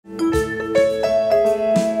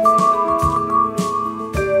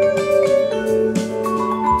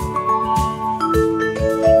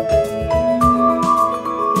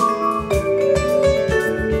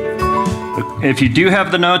if you do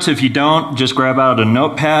have the notes, if you don't, just grab out a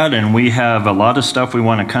notepad, and we have a lot of stuff we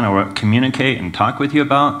want to kind of communicate and talk with you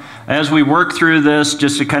about. As we work through this,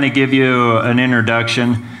 just to kind of give you an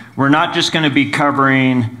introduction, we're not just going to be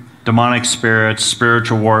covering demonic spirits,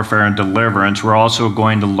 spiritual warfare, and deliverance. We're also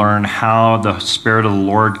going to learn how the Spirit of the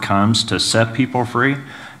Lord comes to set people free.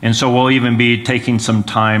 And so we'll even be taking some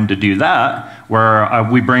time to do that, where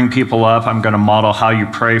we bring people up. I'm going to model how you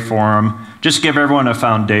pray for them. Just give everyone a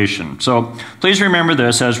foundation. So please remember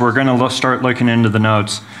this as we're going to start looking into the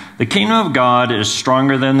notes. The kingdom of God is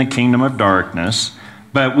stronger than the kingdom of darkness,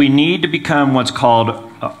 but we need to become what's called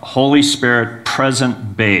Holy Spirit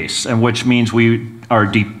present base, and which means we are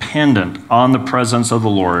dependent on the presence of the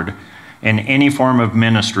Lord in any form of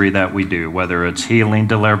ministry that we do, whether it's healing,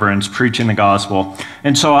 deliverance, preaching the gospel.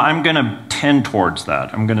 And so I'm going to tend towards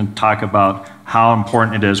that. I'm going to talk about how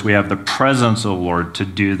important it is we have the presence of the Lord to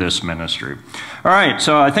do this ministry. All right,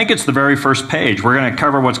 so I think it's the very first page. We're going to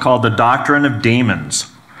cover what's called the doctrine of demons.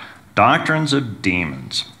 Doctrines of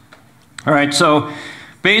demons. All right, so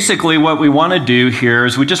basically what we want to do here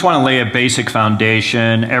is we just want to lay a basic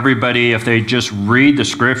foundation. Everybody, if they just read the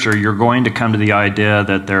scripture, you're going to come to the idea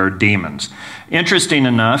that they're demons. Interesting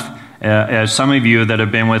enough, as some of you that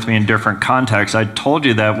have been with me in different contexts, I told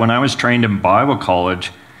you that when I was trained in Bible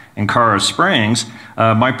college in Colorado Springs,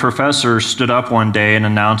 my professor stood up one day and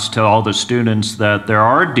announced to all the students that there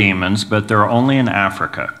are demons, but they're only in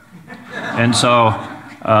Africa. And so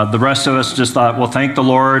the rest of us just thought, well, thank the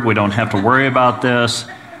Lord, we don't have to worry about this.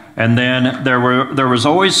 And then there was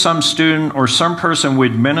always some student or some person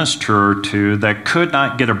we'd minister to that could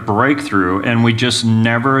not get a breakthrough, and we just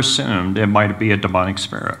never assumed it might be a demonic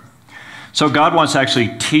spirit. So God wants to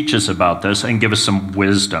actually teach us about this and give us some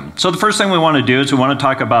wisdom. So the first thing we want to do is we want to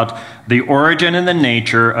talk about the origin and the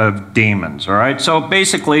nature of demons, all right? So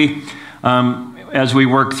basically, as we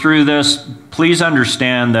work through this, please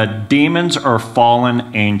understand that demons are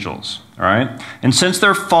fallen angels, all right? And since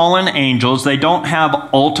they're fallen angels, they don't have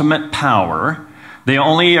ultimate power. They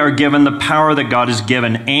only are given the power that God has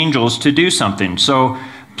given angels to do something. So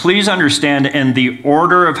please understand, in the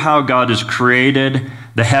order of how God has created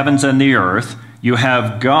the heavens and the earth, you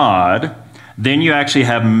have God, then you actually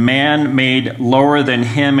have man made lower than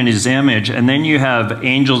him in his image, and then you have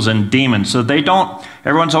angels and demons. So they don't,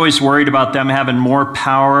 everyone's always worried about them having more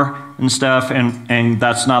power and stuff, and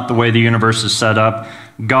that's not the way the universe is set up.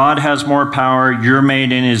 God has more power. You're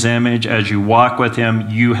made in his image. As you walk with him,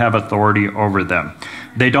 you have authority over them.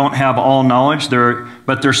 They don't have all knowledge,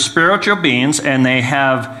 but they're spiritual beings, and they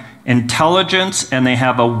have intelligence, and they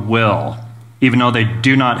have a will, even though they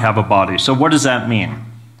do not have a body. So what does that mean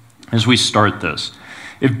as we start this?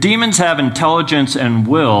 If demons have intelligence and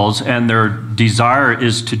wills, and their desire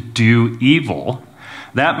is to do evil,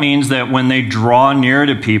 that means that when they draw near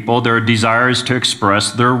to people, their desire is to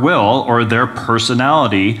express their will or their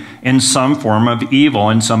personality in some form of evil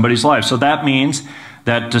in somebody's life. So that means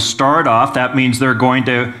that to start off, that means they're going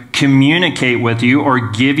to communicate with you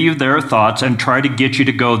or give you their thoughts and try to get you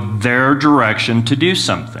to go their direction to do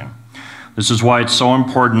something. This is why it's so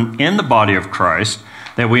important in the body of Christ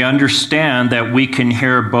that we understand that we can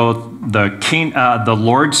hear both the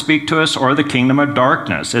Lord speak to us or the kingdom of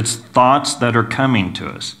darkness. It's thoughts that are coming to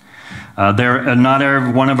us. Not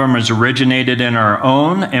every one of them is originated in our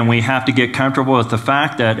own, and we have to get comfortable with the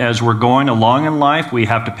fact that as we're going along in life, we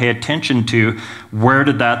have to pay attention to where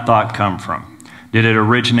did that thought come from? Did it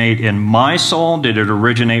originate in my soul? Did it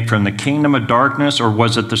originate from the kingdom of darkness, or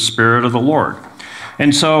was it the Spirit of the Lord?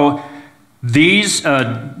 And so these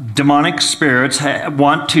demonic spirits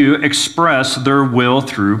want to express their will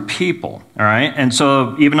through people, all right? And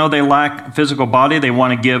so even though they lack physical body, they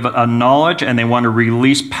want to give a knowledge, and they want to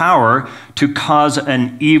release power to cause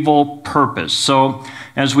an evil purpose. So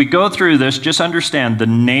as we go through this, just understand the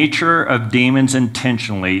nature of demons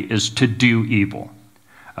intentionally is to do evil.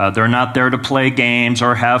 They're not there to play games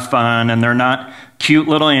or have fun, and they're not cute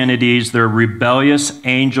little entities. They're rebellious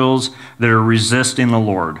angels that are resisting the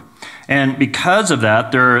Lord. And because of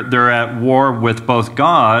that, they're at war with both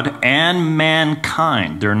God and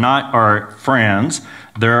mankind. They're not our friends,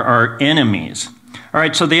 they're our enemies. All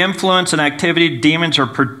right, so the influence and activity, demons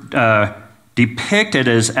are depicted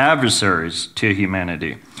as adversaries to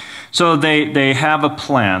humanity. So they have a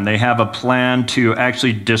plan. They have a plan to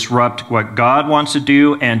actually disrupt what God wants to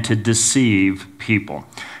do and to deceive people.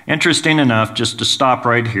 Interesting enough, just to stop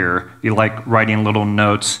right here, you like writing little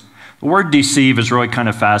notes. The word deceive is really kind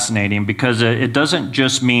of fascinating because it doesn't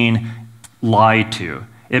just mean lie to.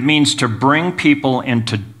 It means to bring people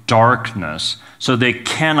into darkness so they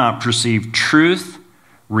cannot perceive truth,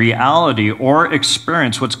 reality, or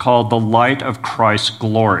experience what's called the light of Christ's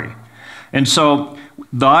glory. And so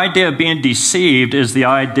the idea of being deceived is the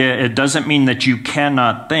idea, it doesn't mean that you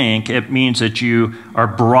cannot think. It means that you are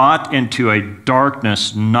brought into a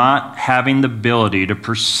darkness, not having the ability to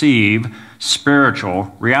perceive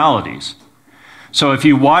spiritual realities. So if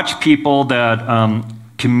you watch people that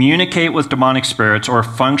communicate with demonic spirits or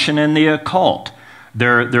function in the occult,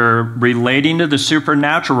 they're relating to the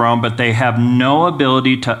supernatural realm, but they have no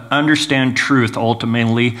ability to understand truth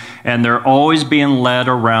ultimately, and they're always being led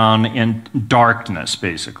around in darkness,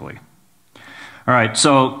 basically. All right,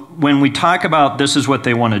 so when we talk about this is what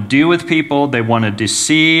they want to do with people, they want to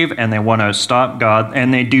deceive and they want to stop God,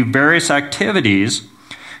 and they do various activities.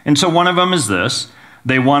 And so one of them is this.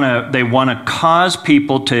 They want to cause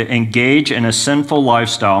people to engage in a sinful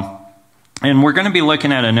lifestyle. And we're going to be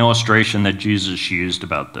looking at an illustration that Jesus used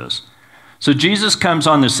about this. So Jesus comes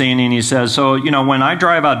on the scene and he says, so, when I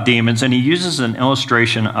drive out demons, and he uses an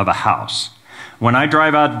illustration of a house. When I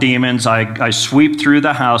drive out demons, I sweep through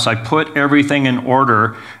the house, I put everything in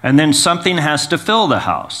order, and then something has to fill the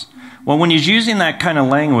house. Well, when he's using that kind of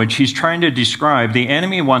language, he's trying to describe the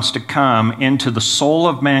enemy wants to come into the soul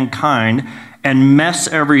of mankind and mess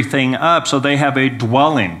everything up so they have a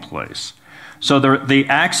dwelling place. So the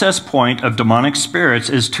access point of demonic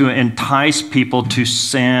spirits is to entice people to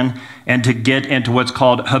sin and to get into what's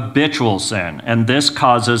called habitual sin. And this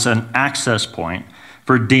causes an access point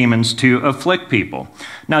for demons to afflict people.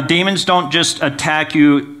 Now, demons don't just attack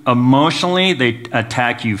you emotionally, they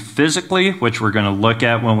attack you physically, which we're going to look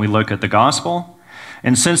at when we look at the gospel.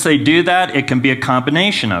 And since they do that, it can be a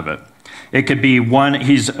combination of it. It could be one,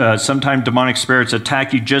 sometimes demonic spirits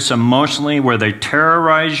attack you just emotionally where they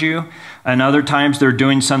terrorize you, and other times they're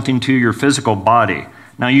doing something to your physical body.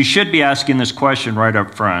 Now, you should be asking this question right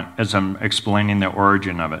up front as I'm explaining the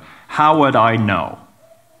origin of it. How would I know?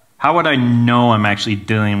 How would I know I'm actually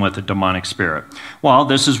dealing with a demonic spirit? Well,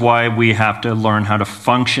 this is why we have to learn how to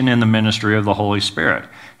function in the ministry of the Holy Spirit.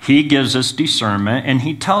 He gives us discernment, and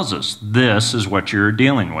he tells us this is what you're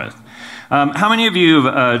dealing with. How many of you,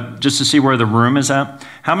 just to see where the room is at,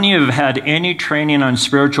 how many of you have had any training on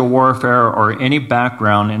spiritual warfare or any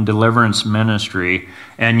background in deliverance ministry,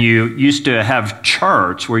 and you used to have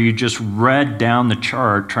charts where you just read down the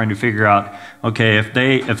chart trying to figure out, okay, if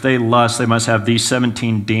they lust, they must have these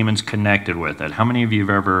 17 demons connected with it. How many of you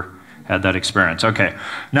have ever had that experience? Okay.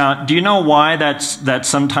 Now, do you know why that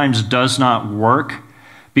sometimes does not work?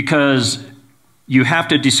 Because you have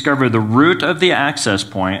to discover the root of the access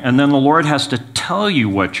point, and then the Lord has to tell you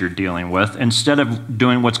what you're dealing with instead of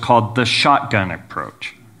doing what's called the shotgun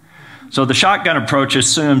approach. So the shotgun approach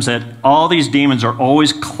assumes that all these demons are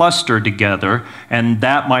always clustered together, and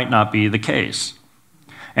that might not be the case.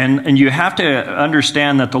 And you have to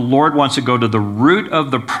understand that the Lord wants to go to the root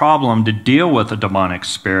of the problem to deal with a demonic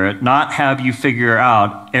spirit, not have you figure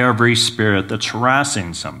out every spirit that's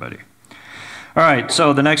harassing somebody. All right,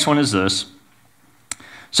 so the next one is this.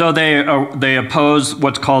 So they oppose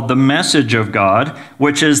what's called the message of God,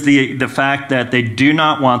 which is the fact that they do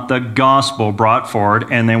not want the gospel brought forward,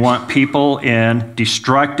 and they want people in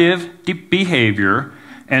destructive behavior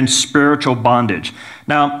and spiritual bondage.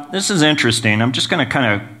 Now, this is interesting. I'm just going to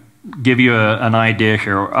kind of give you an idea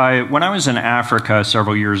here. When I was in Africa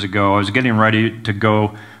several years ago, I was getting ready to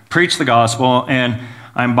go preach the gospel, and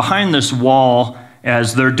I'm behind this wall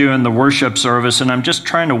as they're doing the worship service, and I'm just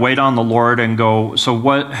trying to wait on the Lord and go, so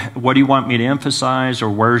what do you want me to emphasize, or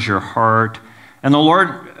where's your heart? And the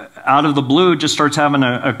Lord, out of the blue, just starts having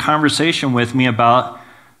a conversation with me about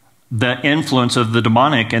the influence of the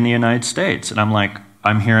demonic in the United States. And I'm like,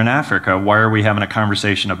 I'm here in Africa. Why are we having a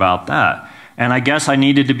conversation about that? And I guess I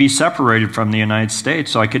needed to be separated from the United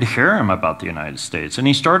States so I could hear him about the United States. And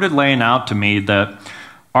he started laying out to me that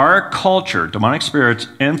our culture, demonic spirits,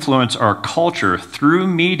 influence our culture through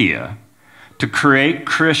media to create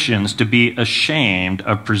Christians to be ashamed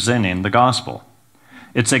of presenting the gospel.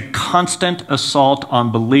 It's a constant assault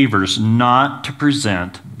on believers not to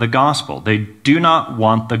present the gospel. They do not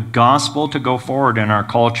want the gospel to go forward in our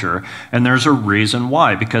culture, and there's a reason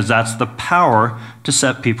why, because that's the power to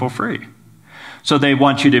set people free. So they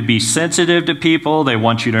want you to be sensitive to people, they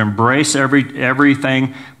want you to embrace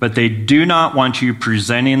everything, but they do not want you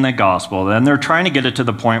presenting the gospel. And they're trying to get it to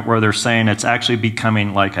the point where they're saying it's actually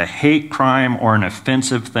becoming like a hate crime or an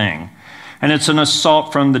offensive thing. And it's an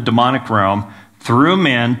assault from the demonic realm through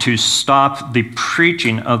men to stop the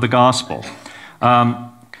preaching of the gospel.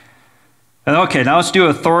 Okay, now let's do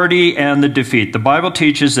authority and the defeat. The Bible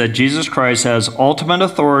teaches that Jesus Christ has ultimate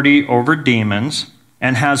authority over demons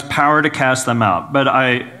and has power to cast them out. But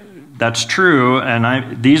that's true,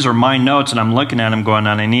 and these are my notes, and I'm looking at them going,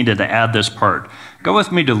 and I needed to add this part. Go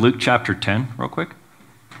with me to Luke chapter 10 real quick.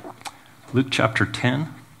 Luke chapter 10.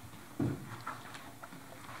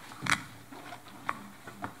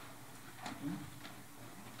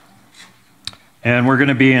 And we're going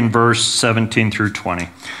to be in verse 17 through 20.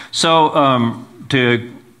 So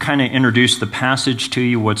to kind of introduce the passage to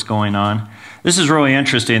you, what's going on. This is really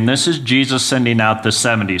interesting. This is Jesus sending out the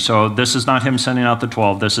 70. So this is not him sending out the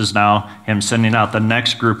 12. This is now him sending out the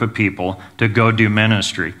next group of people to go do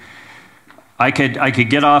ministry. I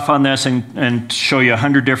could get off on this and show you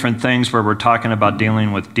 100 different things where we're talking about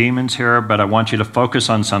dealing with demons here, but I want you to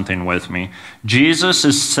focus on something with me. Jesus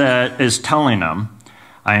is telling them,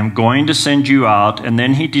 I am going to send you out, and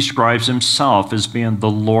then he describes himself as being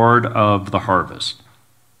the Lord of the harvest.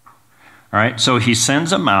 All right, so he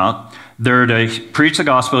sends them out. They're to preach the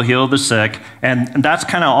gospel, heal the sick, and that's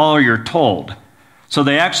kind of all you're told. So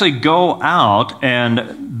they actually go out,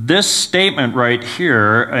 and this statement right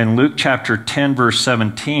here in Luke chapter 10, verse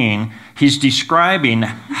 17, he's describing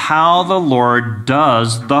how the Lord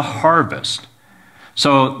does the harvest.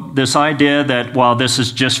 So this idea that while this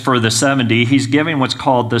is just for the 70, he's giving what's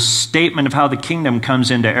called the statement of how the kingdom comes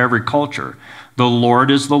into every culture. The Lord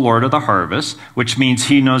is the Lord of the harvest, which means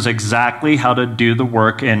he knows exactly how to do the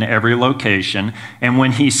work in every location. And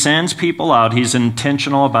when he sends people out, he's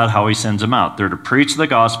intentional about how he sends them out. They're to preach the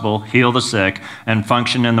gospel, heal the sick, and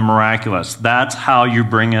function in the miraculous. That's how you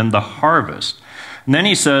bring in the harvest. And then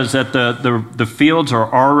he says that the fields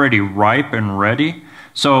are already ripe and ready.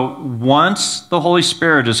 So once the Holy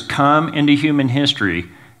Spirit has come into human history,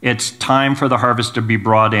 it's time for the harvest to be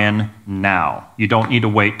brought in now. You don't need to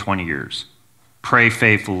wait 20 years. Pray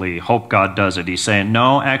faithfully. Hope God does it. He's saying,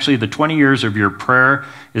 no, actually the 20 years of your prayer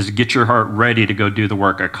is to get your heart ready to go do the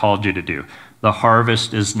work I called you to do. The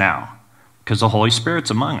harvest is now because the Holy Spirit's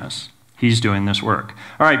among us. He's doing this work.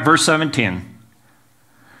 All right, verse 17.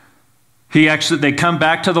 They come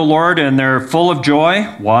back to the Lord and they're full of joy.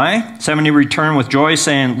 Why? 70 return with joy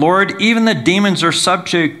saying, Lord, even the demons are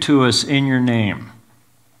subject to us in your name.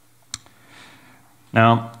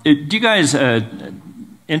 Now, do you guys,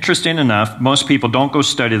 interesting enough, most people don't go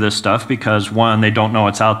study this stuff because one, they don't know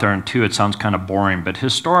it's out there, and two, it sounds kind of boring. But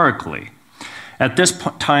historically, at this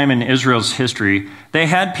time in Israel's history, they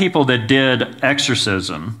had people that did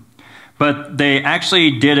exorcism, but they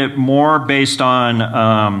actually did it more based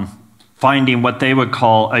on finding what they would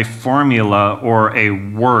call a formula or a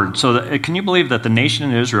word. So can you believe that the nation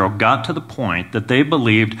of Israel got to the point that they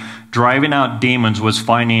believed driving out demons was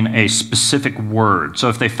finding a specific word? So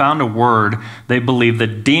if they found a word, they believed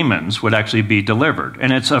that demons would actually be delivered.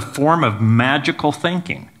 And it's a form of magical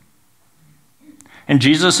thinking. And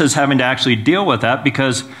Jesus is having to actually deal with that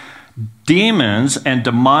because demons and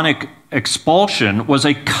demonic expulsion was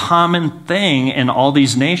a common thing in all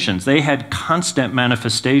these nations. They had constant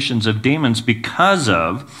manifestations of demons because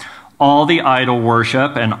of all the idol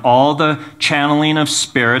worship and all the channeling of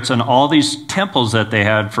spirits and all these temples that they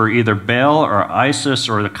had for either Baal or Isis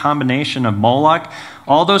or the combination of Moloch.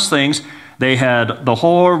 All those things, they had, the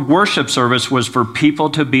whole worship service was for people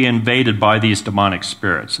to be invaded by these demonic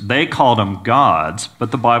spirits. They called them gods,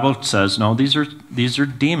 but the Bible says, no, these are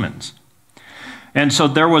demons. And so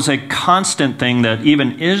there was a constant thing that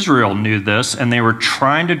even Israel knew this, and they were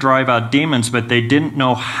trying to drive out demons, but they didn't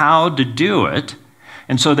know how to do it.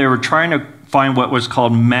 And so they were trying to find what was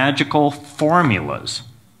called magical formulas.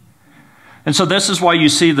 And so this is why you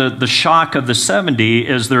see the shock of the 70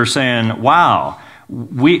 is they're saying, wow,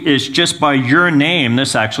 it's just by your name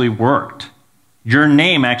this actually worked. Your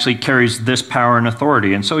name actually carries this power and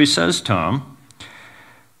authority. And so he says to them,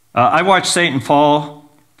 I watched Satan fall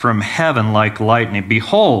from heaven like lightning.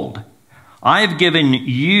 Behold, I have given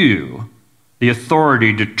you the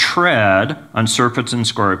authority to tread on serpents and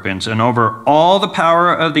scorpions and over all the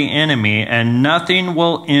power of the enemy, and nothing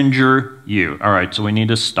will injure you. All right, so we need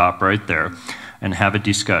to stop right there and have a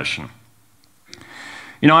discussion.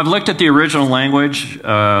 You know, I've looked at the original language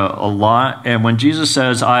a lot, and when Jesus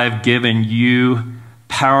says, I've given you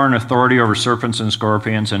power and authority over serpents and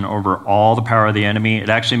scorpions and over all the power of the enemy, it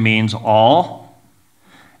actually means all.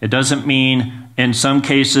 It doesn't mean, in some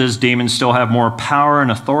cases, demons still have more power and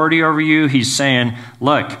authority over you. He's saying,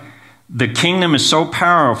 look, the kingdom is so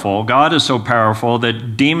powerful, God is so powerful,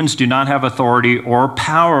 that demons do not have authority or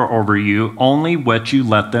power over you, only what you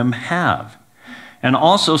let them have. And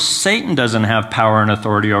also, Satan doesn't have power and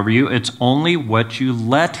authority over you. It's only what you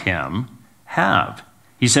let him have.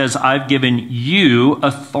 He says, I've given you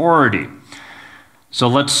authority. So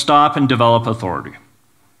let's stop and develop authority.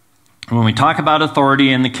 When we talk about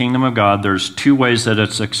authority in the kingdom of God, there's two ways that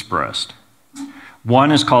it's expressed.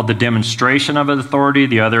 One is called the demonstration of authority.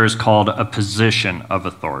 The other is called a position of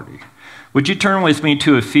authority. Would you turn with me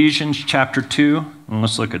to Ephesians chapter 2? And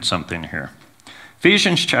let's look at something here.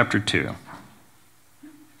 Ephesians chapter 2.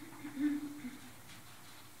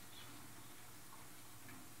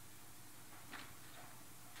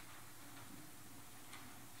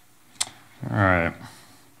 All right.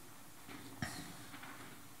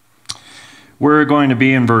 We're going to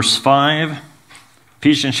be in verse 5.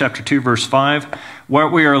 Ephesians chapter 2, verse 5.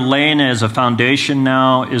 What we are laying as a foundation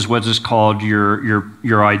now is what is called your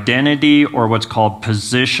identity, or what's called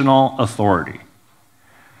positional authority.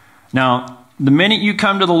 Now, the minute you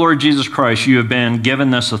come to the Lord Jesus Christ, you have been given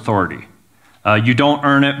this authority. You don't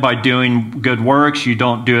earn it by doing good works. You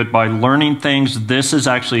don't do it by learning things. This is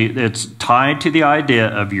actually, it's tied to the idea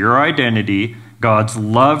of your identity, God's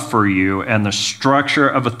love for you, and the structure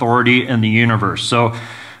of authority in the universe. So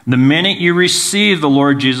the minute you receive the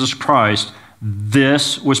Lord Jesus Christ,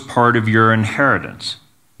 this was part of your inheritance.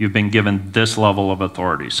 You've been given this level of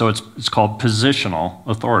authority. So it's called positional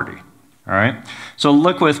authority. All right? So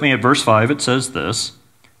look with me at verse 5. It says this,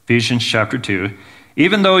 Ephesians chapter 2.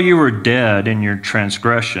 Even though you were dead in your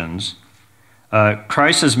transgressions,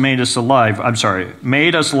 Christ has made us alive.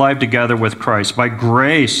 Made us alive together with Christ. By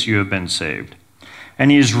grace you have been saved. And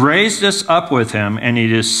he has raised us up with him, and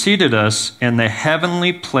he has seated us in the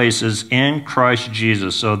heavenly places in Christ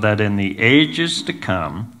Jesus, so that in the ages to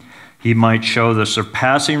come he might show the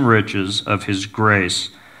surpassing riches of his grace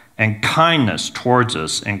and kindness towards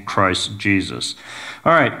us in Christ Jesus.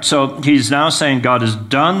 All right, so he's now saying God has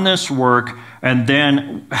done this work. And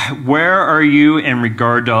then where are you in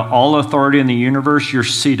regard to all authority in the universe? You're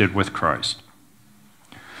seated with Christ.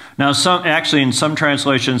 Now, in some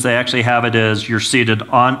translations, they actually have it as you're seated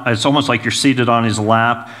on, it's almost like you're seated on his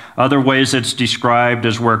lap. Other ways it's described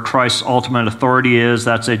as where Christ's ultimate authority is.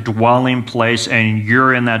 That's a dwelling place, and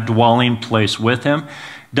you're in that dwelling place with him.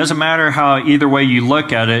 It doesn't matter how either way you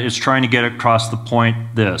look at it, it's trying to get across the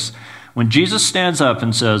point this. When Jesus stands up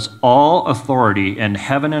and says, all authority in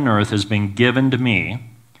heaven and earth has been given to me,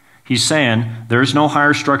 he's saying there's no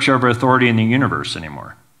higher structure of authority in the universe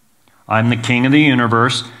anymore. I'm the king of the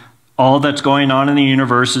universe. All that's going on in the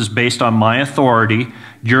universe is based on my authority.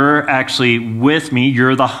 You're actually with me.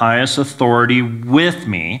 You're the highest authority with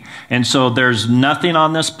me. And so there's nothing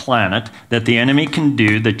on this planet that the enemy can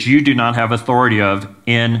do that you do not have authority of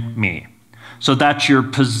in me. So that's your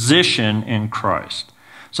position in Christ.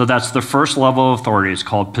 So that's the first level of authority. It's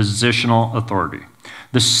called positional authority.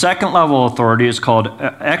 The second level of authority is called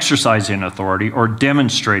exercising authority or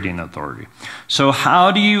demonstrating authority. So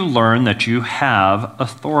how do you learn that you have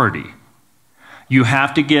authority? You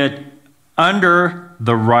have to get under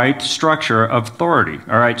the right structure of authority.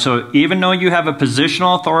 All right, so even though you have a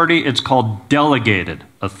positional authority, it's called delegated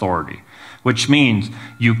authority, which means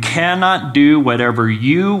you cannot do whatever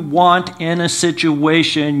you want in a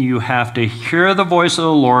situation. You have to hear the voice of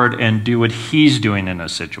the Lord and do what he's doing in a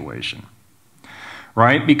situation,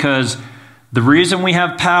 right? Because the reason we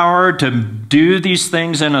have power to do these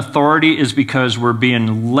things in authority is because we're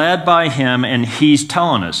being led by him, and he's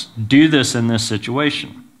telling us, do this in this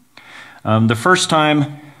situation. The first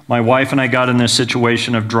time my wife and I got in this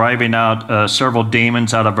situation of driving out several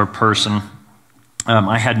demons out of a person,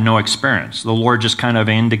 I had no experience. The Lord just kind of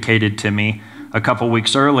indicated to me a couple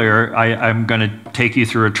weeks earlier, I'm going to take you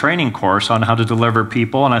through a training course on how to deliver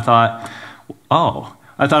people. And I thought,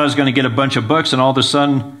 I thought I was going to get a bunch of books, and all of a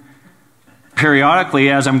sudden,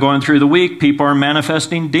 periodically, as I'm going through the week, people are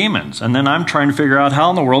manifesting demons. And then I'm trying to figure out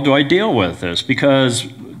how in the world do I deal with this? Because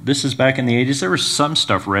this is back in the 80s. There was some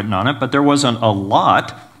stuff written on it, but there wasn't a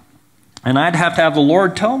lot. And I'd have to have the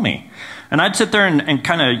Lord tell me. And I'd sit there and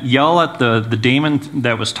kind of yell at the demon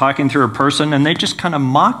that was talking through a person, and they just kind of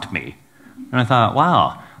mocked me. And I thought,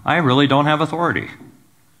 wow, I really don't have authority.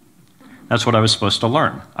 That's what I was supposed to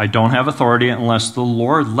learn. I don't have authority unless the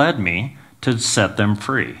Lord led me to set them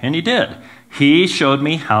free. And he did. He showed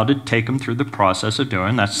me how to take them through the process of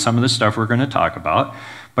doing. That's some of the stuff we're going to talk about.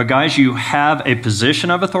 But guys, you have a position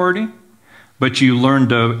of authority, but you learn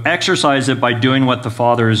to exercise it by doing what the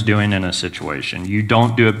Father is doing in a situation. You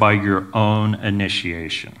don't do it by your own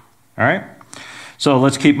initiation. All right? So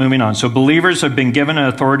let's keep moving on. So believers have been given an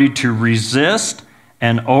authority to resist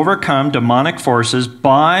and overcome demonic forces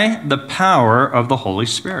by the power of the Holy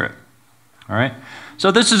Spirit. All right?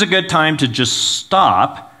 So this is a good time to just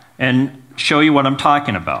stop and show you what I'm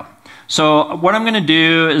talking about. So what I'm going to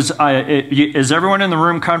do is everyone in the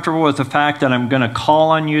room comfortable with the fact that I'm going to call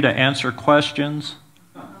on you to answer questions?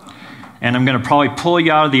 And I'm going to probably pull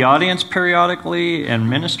you out of the audience periodically and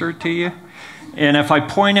minister to you. And if I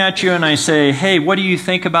point at you and I say, hey, what do you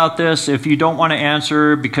think about this? If you don't want to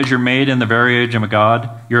answer because you're made in the very image of God,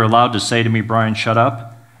 you're allowed to say to me, Brian, shut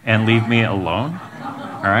up. and leave me alone.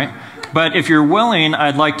 All right? But if you're willing,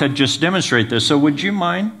 I'd like to just demonstrate this. So would you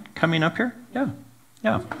mind coming up here?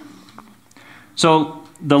 Yeah. So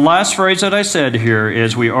the last phrase that I said here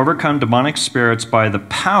is we overcome demonic spirits by the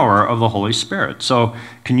power of the Holy Spirit. So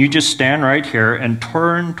can you just stand right here and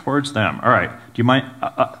turn towards them? All right. Do you mind?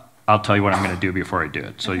 I'll tell you what I'm going to do before I do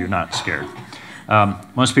it, so you're not scared.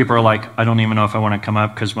 Most people are like, I don't even know if I want to come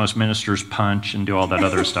up because most ministers punch and do all that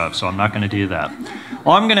other stuff, so I'm not going to do that.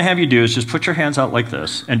 All I'm going to have you do is just put your hands out like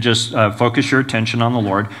this and just focus your attention on the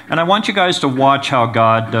Lord. And I want you guys to watch how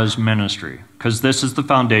God does ministry, because this is the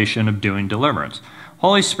foundation of doing deliverance.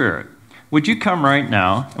 Holy Spirit, would you come right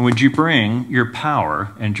now and would you bring your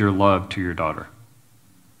power and your love to your daughter?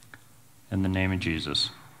 In the name of Jesus.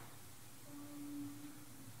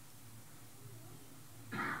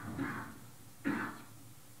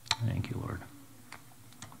 Thank you, Lord.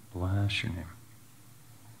 Bless your name.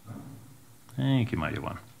 Thank you, Mighty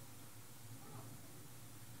One.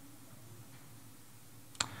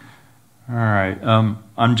 All right.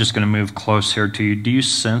 I'm just going to move close here to you. Do you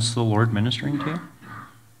sense the Lord ministering to you?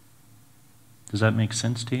 Does that make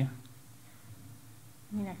sense to you?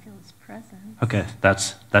 I mean, I feel His presence. Okay,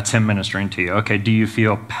 that's Him ministering to you. Okay, do you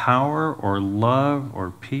feel power or love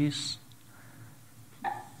or peace?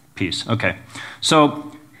 Peace. Okay.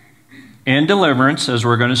 So in deliverance, as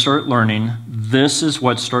we're going to start learning, this is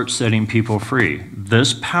what starts setting people free.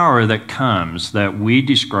 This power that comes, that we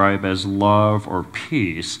describe as love or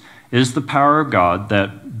peace, is the power of God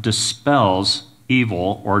that dispels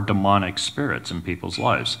evil or demonic spirits in people's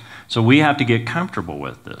lives. So we have to get comfortable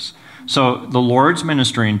with this. So the Lord's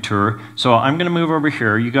ministering to her. So I'm going to move over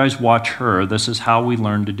here. You guys watch her. This is how we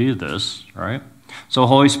learn to do this, right? So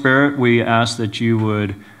Holy Spirit, we ask that you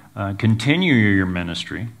would continue your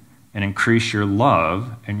ministry and increase your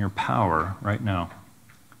love and your power right now.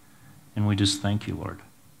 And we just thank you, Lord.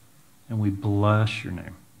 And we bless your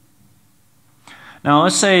name. Now,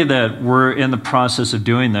 let's say that we're in the process of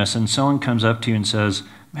doing this and someone comes up to you and says,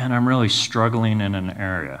 man, I'm really struggling in an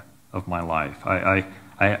area of my life. I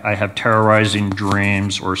have terrorizing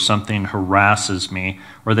dreams, or something harasses me,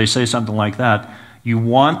 or they say something like that. You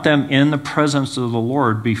want them in the presence of the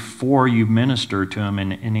Lord before you minister to them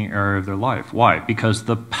in any area of their life. Why? Because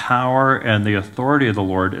the power and the authority of the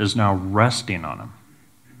Lord is now resting on them.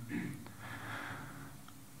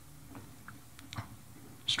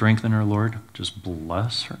 Strengthen her, Lord. Just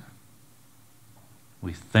bless her.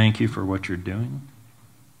 We thank you for what you're doing.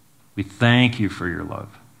 We thank you for your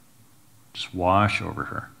love. Just wash over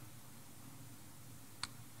her.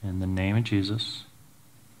 In the name of Jesus.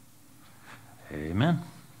 Amen.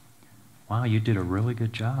 Wow, you did a really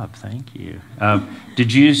good job. Thank you.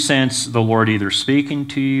 Did you sense the Lord either speaking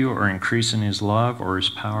to you or increasing His love or His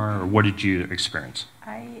power, or what did you experience?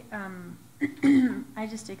 I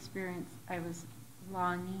just experienced, I was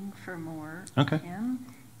longing for more Okay. of Him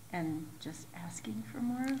and just asking for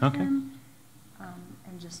more of Okay. Him,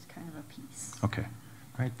 and just kind of a peace. Okay.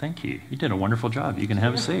 All right, thank you. You did a wonderful job. You can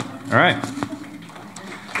have a seat. All right.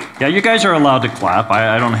 Yeah, you guys are allowed to clap.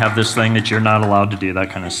 I don't have this thing that you're not allowed to do,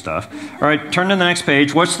 that kind of stuff. All right, turn to the next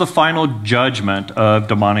page. What's the final judgment of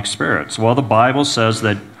demonic spirits? Well, the Bible says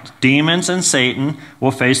that demons and Satan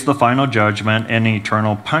will face the final judgment and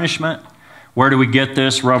eternal punishment. Where do we get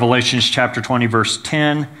this? Revelations chapter 20, verse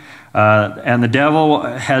 10. And the devil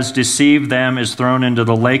has deceived them, is thrown into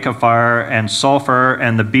the lake of fire and sulfur,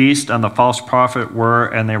 and the beast and the false prophet were,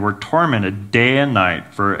 and they were tormented day and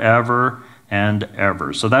night forever and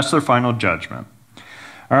ever. So that's their final judgment.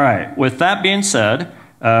 All right, with that being said,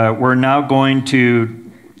 we're now going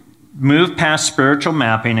to move past spiritual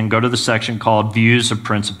mapping and go to the section called Views of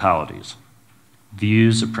Principalities.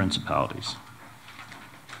 Views of Principalities.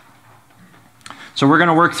 So we're going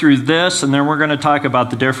to work through this, and then we're going to talk about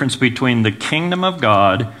the difference between the kingdom of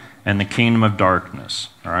God and the kingdom of darkness.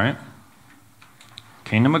 All right?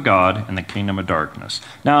 Kingdom of God and the kingdom of darkness.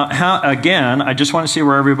 Now, again, I just want to see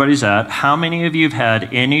where everybody's at. How many of you have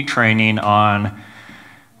had any training on,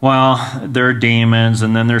 well, there are demons,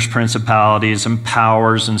 and then there's principalities and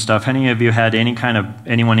powers and stuff? Any of you had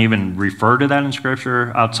anyone even refer to that in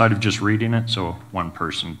Scripture outside of just reading it? So one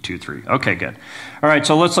person, 2, 3. Okay, good. All right,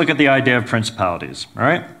 so let's look at the idea of principalities. All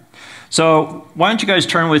right? So why don't you guys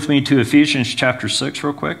turn with me to Ephesians chapter 6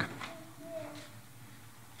 real quick.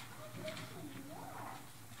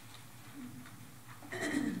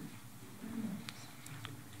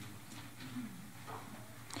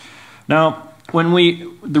 Now,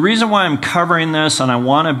 the reason why I'm covering this and I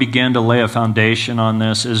want to begin to lay a foundation on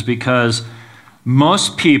this is because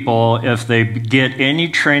most people, if they get any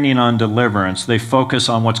training on deliverance, they focus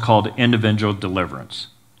on what's called individual deliverance.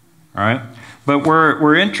 All right? But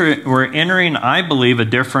we're entering, I believe, a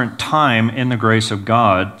different time in the grace of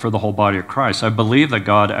God for the whole body of Christ. I believe that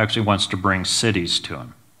God actually wants to bring cities to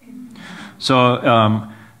him. So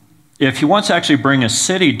if he wants to actually bring a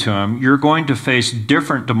city to him, you're going to face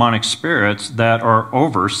different demonic spirits that are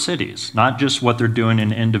over cities, not just what they're doing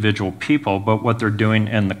in individual people, but what they're doing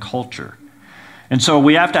in the culture. And so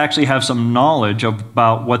we have to actually have some knowledge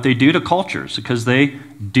about what they do to cultures, because they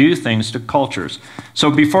do things to cultures.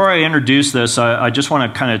 So before I introduce this, I just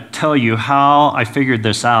want to kind of tell you how I figured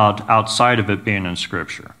this out outside of it being in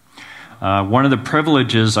Scripture. One of the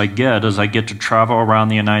privileges I get is I get to travel around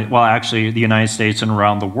the United States and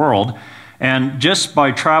around the world. And just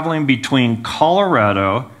by traveling between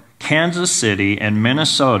Colorado, Kansas City, and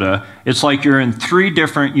Minnesota, it's like you're in 3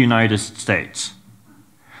 different United States.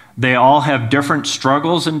 They all have different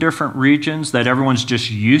struggles in different regions that everyone's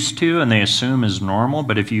just used to and they assume is normal.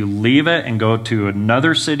 But if you leave it and go to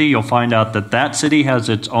another city, you'll find out that that city has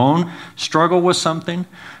its own struggle with something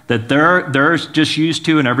that they're just used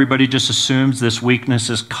to, and everybody just assumes this weakness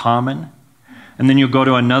is common. And then you'll go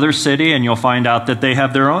to another city and you'll find out that they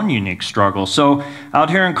have their own unique struggle. So out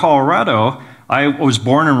here in Colorado, I was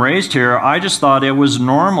born and raised here. I just thought it was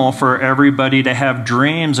normal for everybody to have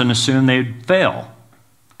dreams and assume they'd fail,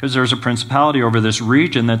 because there's a principality over this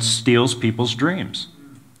region that steals people's dreams.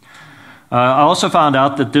 I also found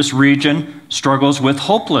out that this region struggles with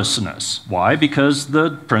hopelessness. Why? Because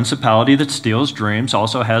the principality that steals dreams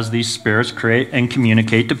also has these spirits create and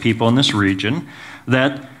communicate to people in this region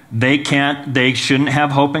that they shouldn't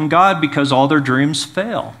have hope in God because all their dreams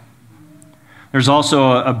fail. There's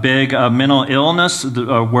also a big mental illness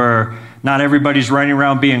where not everybody's running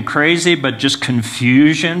around being crazy, but just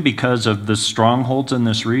confusion because of the strongholds in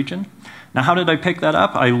this region. Now, how did I pick that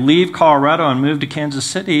up? I leave Colorado and move to Kansas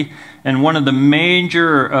City, and one of the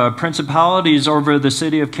major principalities over the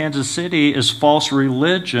city of Kansas City is false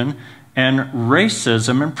religion and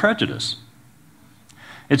racism and prejudice.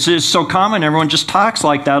 It's just so common. Everyone just talks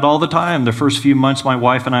like that all the time. The first few months my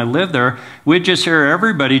wife and I lived there, we'd just hear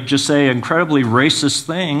everybody just say incredibly racist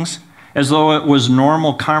things as though it was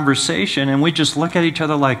normal conversation, and we just look at each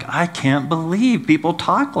other like, I can't believe people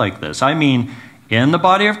talk like this. I mean, in the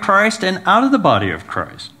body of Christ and out of the body of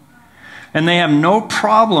Christ. And they have no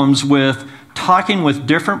problems with talking with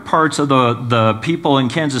different parts of the people in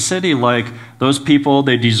Kansas City, like those people,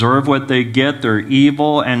 they deserve what they get, they're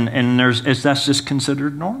evil, and that's just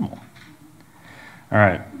considered normal. All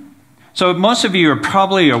right. So most of you are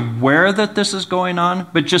probably aware that this is going on,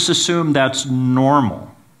 but just assume that's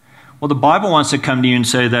normal. Well, the Bible wants to come to you and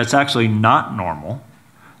say that's actually not normal.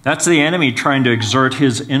 That's the enemy trying to exert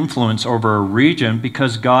his influence over a region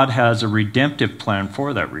because God has a redemptive plan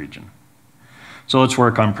for that region. So let's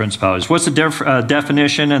work on principalities. What's the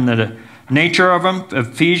definition and the nature of them?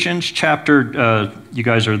 Ephesians chapter, you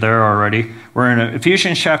guys are there already. We're in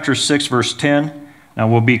Ephesians chapter 6, verse 10. Now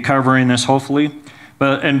we'll be covering this hopefully.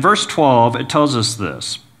 But in verse 12, it tells us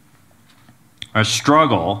this. Our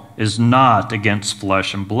struggle is not against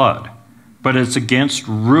flesh and blood, but it's against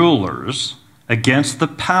rulers, against the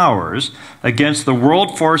powers, against the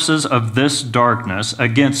world forces of this darkness,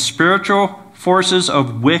 against spiritual forces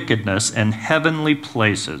of wickedness in heavenly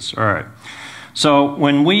places. All right. So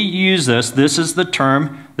when we use this is the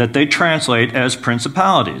term that they translate as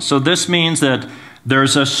principalities. So this means that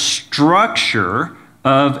there's a structure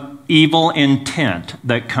of evil intent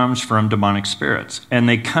that comes from demonic spirits. And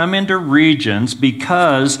they come into regions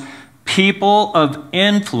because people of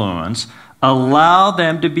influence allow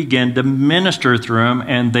them to begin to minister through them,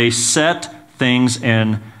 and they set things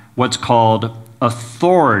in what's called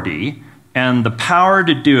authority, and the power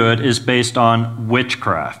to do it is based on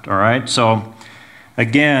witchcraft, all right? So,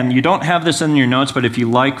 again, you don't have this in your notes, but if you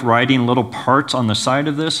like writing little parts on the side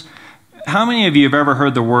of this, how many of you have ever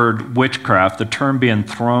heard the word witchcraft, the term being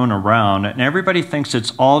thrown around, and everybody thinks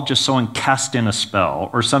it's all just someone cast in a spell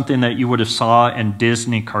or something that you would have saw in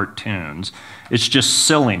Disney cartoons? It's just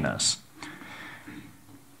silliness.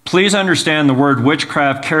 Please understand the word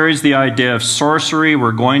witchcraft carries the idea of sorcery.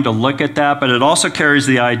 We're going to look at that, but it also carries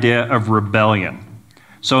the idea of rebellion.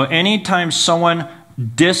 So anytime someone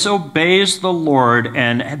disobeys the Lord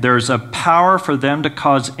and there's a power for them to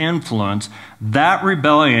cause influence, that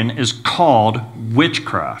rebellion is called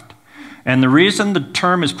witchcraft. And the reason the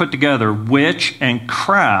term is put together, witch and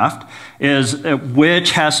craft, is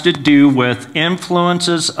witch has to do with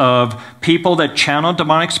influences of people that channel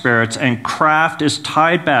demonic spirits, and craft is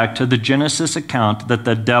tied back to the Genesis account that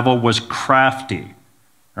the devil was crafty.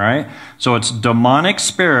 Right? So it's demonic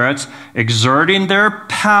spirits exerting their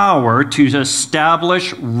power to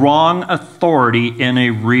establish wrong authority in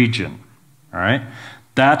a region. All right?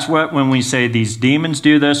 That's what, when we say these demons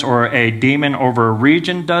do this, or a demon over a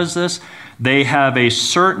region does this, they have a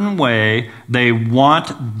certain way they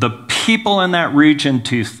want the people in that region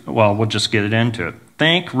to, well, we'll just get into it.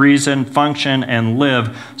 Think, reason, function, and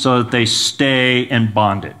live so that they stay in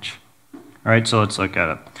bondage. All right, so let's look at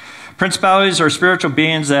it. Principalities are spiritual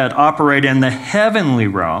beings that operate in the heavenly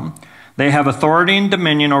realm. They have authority and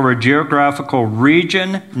dominion over a geographical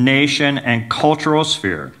region, nation, and cultural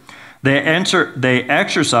sphere. They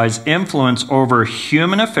exercise influence over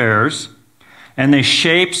human affairs, and they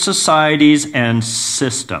shape societies and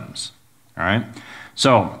systems. All right?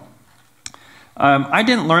 So, I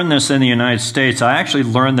didn't learn this in the United States. I actually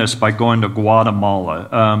learned this by going to Guatemala.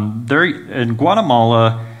 In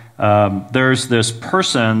Guatemala, there's this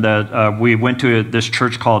person that we went to this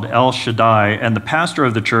church called El Shaddai, and the pastor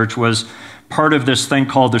of the church was part of this thing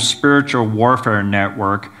called the Spiritual Warfare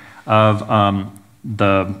Network of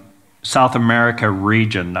the South America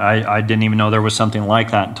region. I didn't even know there was something like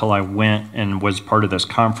that until I went and was part of this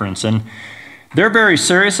conference. And they're very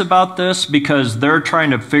serious about this because they're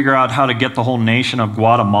trying to figure out how to get the whole nation of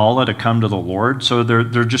Guatemala to come to the Lord. So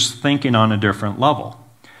they're just thinking on a different level.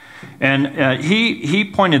 And he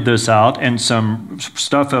pointed this out, and some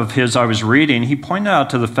stuff of his I was reading, he pointed out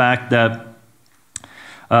to the fact that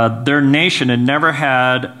their nation had never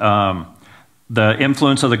had the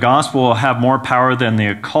influence of the gospel have more power than the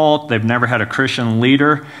occult. They've never had a Christian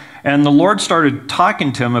leader. And the Lord started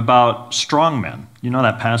talking to him about strongmen. You know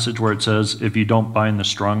that passage where it says, if you don't bind the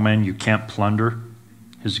strongman, you can't plunder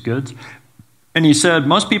his goods? And he said,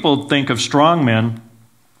 most people think of strongmen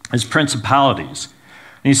as principalities.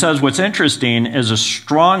 And he says, what's interesting is a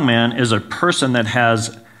strongman is a person that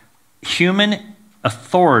has human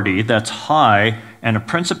authority that's high, and a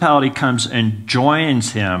principality comes and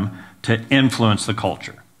joins him to influence the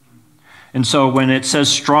culture. And so when it says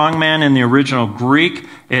strongman in the original Greek,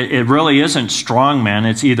 it really isn't strongman.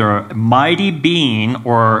 It's either a mighty being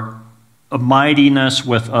or a mightiness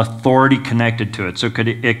with authority connected to it. So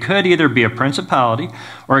it could either be a principality,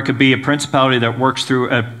 or it could be a principality that works through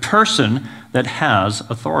a person that has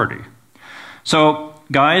authority. So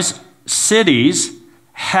guys, cities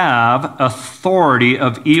have authority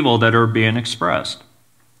of evil that are being expressed.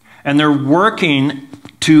 And they're working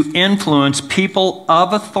to influence people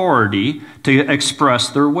of authority to express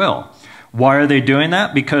their will. Why are they doing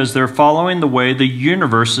that? Because they're following the way the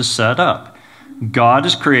universe is set up. God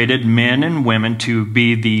has created men and women to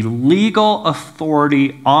be the legal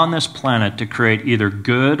authority on this planet to create either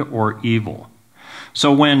good or evil.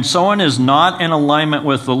 So when someone is not in alignment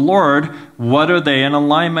with the Lord, what are they in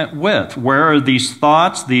alignment with? Where are these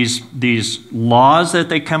thoughts, these laws that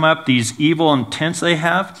they come up, these evil intents they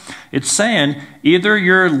have? It's saying either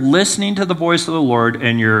you're listening to the voice of the Lord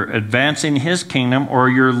and you're advancing His kingdom, or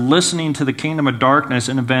you're listening to the kingdom of darkness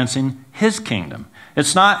and advancing His kingdom.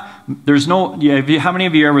 It's not, there's no, how many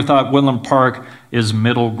of you ever thought Woodland Park is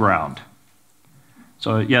middle ground?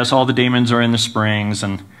 So yes, all the demons are in the springs,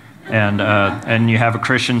 and you have a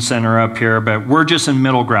Christian center up here, but we're just in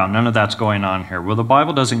middle ground. None of that's going on here. Well, the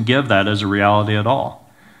Bible doesn't give that as a reality at all.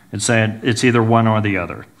 It's saying it's either one or the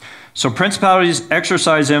other. So principalities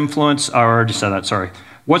exercise influence. I already said that, sorry.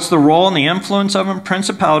 What's the role and the influence of them?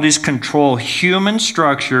 Principalities control human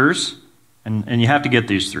structures, and you have to get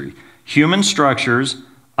these three. Human structures,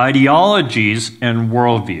 ideologies, and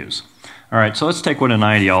worldviews. All right, so let's take what an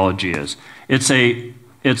ideology is. It's a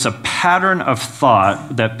pattern of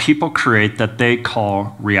thought that people create that they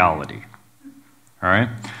call reality. All right?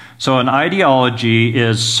 So an ideology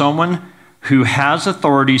is someone who has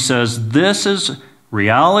authority, says this is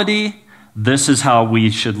reality, this is how we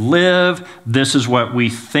should live, this is what we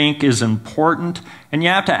think is important. And you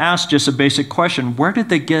have to ask just a basic question, where did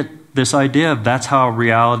they get this idea of that's how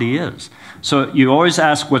reality is? So you always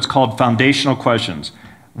ask what's called foundational questions.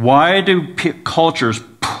 Why do cultures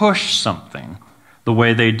push something the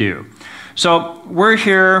way they do? So we're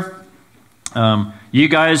here. You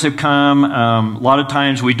guys have come. A lot of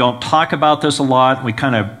times we don't talk about this a lot. We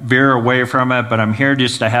kind of veer away from it, but I'm here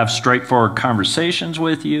just to have straightforward conversations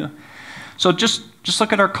with you. So just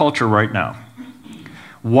look at our culture right now.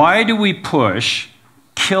 Why do we push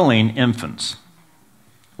killing infants?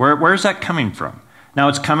 Where's that coming from? Now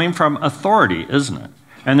it's coming from authority, isn't it?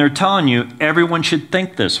 And they're telling you everyone should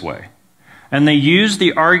think this way. And they use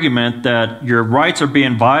the argument that your rights are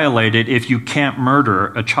being violated if you can't murder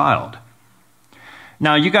a child.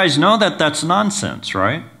 Now, you guys know that that's nonsense,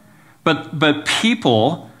 right? But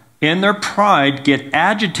people, in their pride, get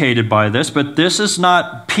agitated by this. But this is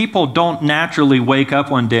not, people don't naturally wake up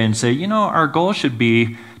one day and say, you know, our goal should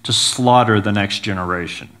be to slaughter the next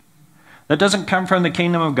generation. That doesn't come from the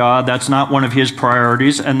kingdom of God. That's not one of his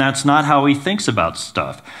priorities, and that's not how he thinks about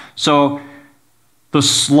stuff. So the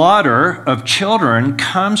slaughter of children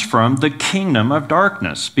comes from the kingdom of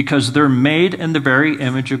darkness because they're made in the very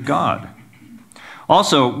image of God.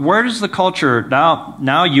 Also, where does the culture,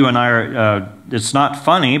 now you and I are, it's not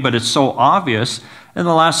funny, but it's so obvious. In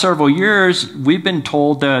the last several years, we've been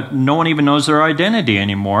told that no one even knows their identity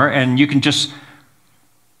anymore, and you can just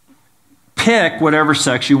pick whatever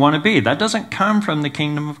sex you want to be. That doesn't come from the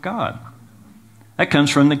kingdom of God. That comes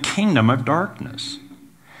from the kingdom of darkness.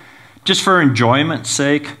 Just for enjoyment's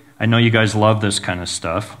sake, I know you guys love this kind of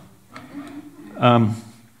stuff.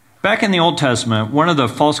 Back in the Old Testament, one of the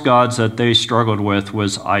false gods that they struggled with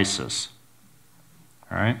was Isis.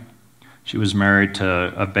 All right? She was married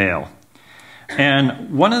to a Baal.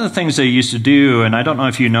 And one of the things they used to do, and I don't know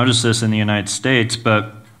if you noticed this in the United States,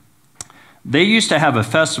 but they used to have a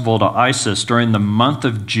festival to Isis during the month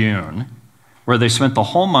of June, where they spent the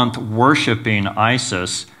whole month worshiping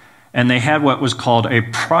Isis, and they had what was called a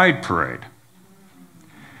pride parade.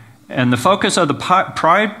 And the focus of the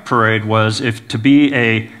pride parade was if to be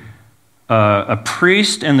a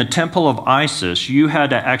priest in the temple of Isis, you had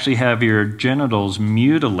to actually have your genitals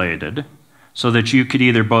mutilated so that you could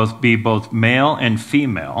either be both male and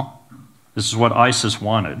female. This is what Isis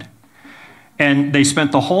wanted. And they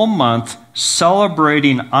spent the whole month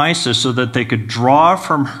celebrating Isis so that they could draw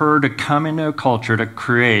from her to come into a culture to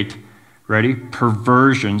create, ready,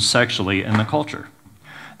 perversion sexually in the culture.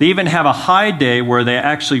 They even have a high day where they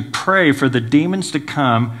actually pray for the demons to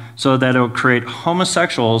come so that it will create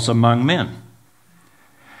homosexuals among men.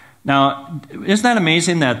 Now, isn't that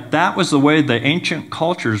amazing that that was the way the ancient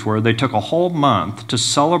cultures were? They took a whole month to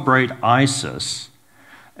celebrate Isis,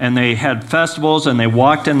 and they had festivals, and they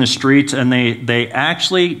walked in the streets, and they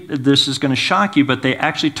actually, this is going to shock you, but they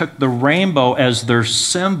actually took the rainbow as their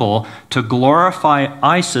symbol to glorify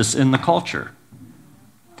Isis in the culture.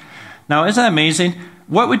 Now, isn't that amazing?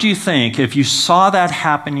 What would you think if you saw that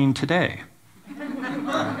happening today?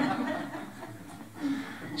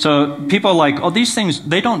 So people are like, oh, these things,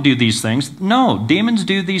 they don't do these things. No, demons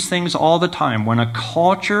do these things all the time. When a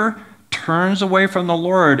culture turns away from the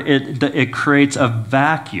Lord, it creates a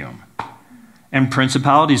vacuum. And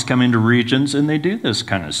principalities come into regions and they do this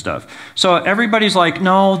kind of stuff. So everybody's like,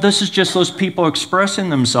 no, this is just those people expressing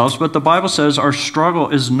themselves. But the Bible says our struggle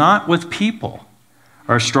is not with people.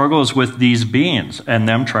 Our struggle is with these beings and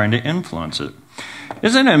them trying to influence it.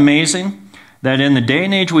 Isn't it amazing that in the day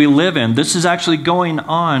and age we live in, this is actually going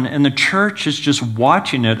on, and the church is just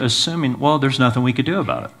watching it, assuming, well, there's nothing we could do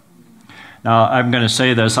about it. Now, I'm going to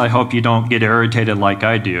say this. I hope you don't get irritated like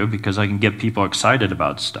I do, because I can get people excited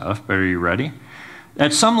about stuff. But are you ready?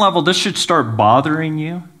 At some level, this should start bothering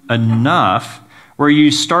you enough where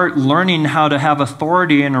you start learning how to have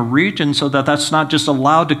authority in a region so that that's not just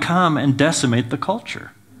allowed to come and decimate the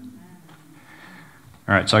culture.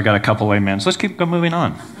 All right, so I got a couple amens. Let's keep moving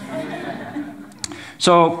on.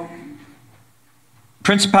 So,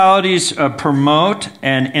 principalities promote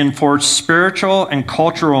and enforce spiritual and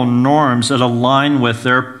cultural norms that align with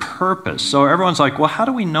their purpose. So everyone's like, well, how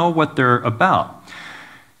do we know what they're about?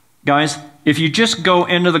 Guys, if you just go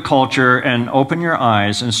into the culture and open your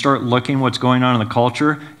eyes and start looking what's going on in the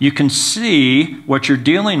culture, you can see what you're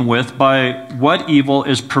dealing with by what evil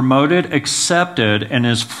is promoted, accepted, and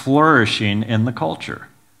is flourishing in the culture.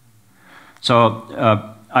 So,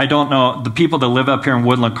 I don't know, the people that live up here in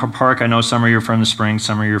Woodland Park, I know some of you are from the Springs,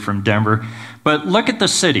 some of you are from Denver, but look at the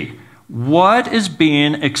city. What is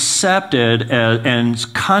being accepted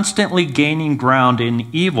and constantly gaining ground in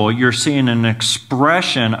evil? You're seeing an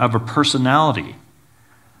expression of a personality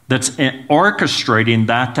that's orchestrating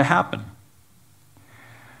that to happen.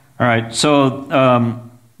 All right, so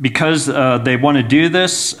because they want to do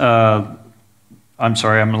this, I'm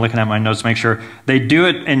sorry, I'm looking at my notes to make sure. They do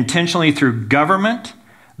it intentionally through government.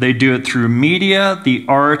 They do it through media, the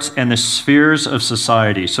arts, and the spheres of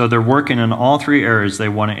society. So they're working in all three areas. They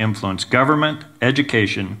want to influence government,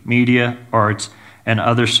 education, media, arts, and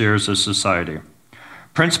other spheres of society.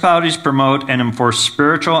 Principalities promote and enforce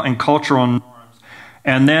spiritual and cultural norms,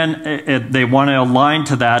 and then they want to align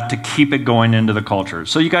to that to keep it going into the culture.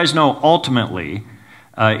 So you guys know, ultimately,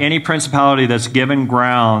 any principality that's given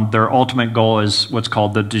ground, their ultimate goal is what's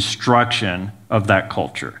called the destruction of that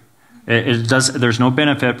culture. There's no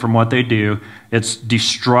benefit from what they do. It's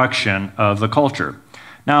destruction of the culture.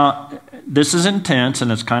 Now, this is intense,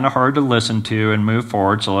 and it's kind of hard to listen to and move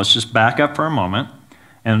forward, so let's just back up for a moment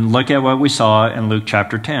and look at what we saw in Luke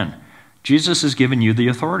chapter 10. Jesus has given you the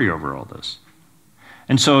authority over all this.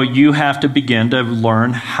 And so you have to begin to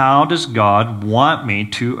learn, how does God want me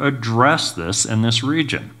to address this in this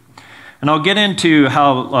region? And I'll get into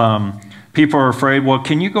how people are afraid, well,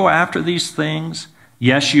 can you go after these things?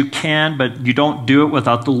 Yes, you can, but you don't do it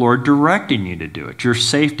without the Lord directing you to do it. Your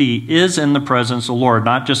safety is in the presence of the Lord,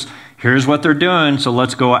 not just, here's what they're doing, so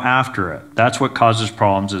let's go after it. That's what causes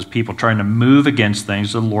problems, is people trying to move against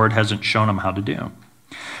things the Lord hasn't shown them how to do. All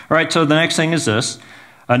right, so the next thing is this.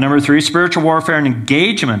 Number 3, spiritual warfare and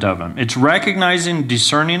engagement of them. It's recognizing and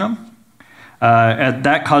discerning them. And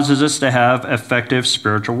that causes us to have effective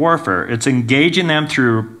spiritual warfare. It's engaging them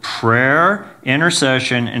through prayer,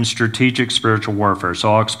 intercession, and strategic spiritual warfare.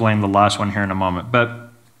 So I'll explain the last one here in a moment.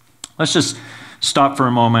 But let's just stop for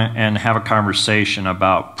a moment and have a conversation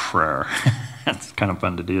about prayer. It's kind of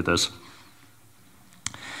fun to do this.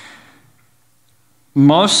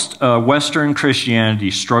 Most Western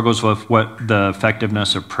Christianity struggles with what the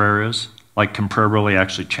effectiveness of prayer is. Like, can prayer really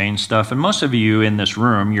actually change stuff? And most of you in this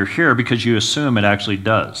room, you're here because you assume it actually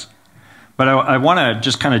does. But I want to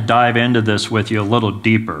just kind of dive into this with you a little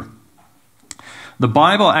deeper. The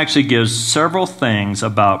Bible actually gives several things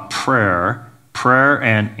about prayer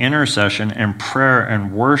and intercession, and prayer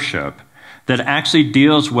and worship that actually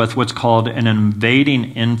deals with what's called an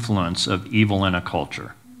invading influence of evil in a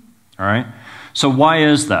culture. All right? So why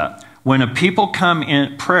is that? When a people come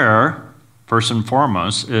in prayer, first and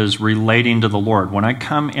foremost, is relating to the Lord. When I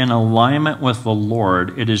come in alignment with the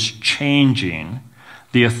Lord, it is changing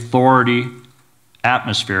the authority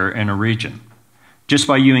atmosphere in a region, just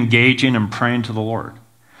by you engaging and praying to the Lord.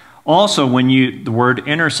 Also, the word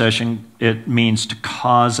intercession, it means to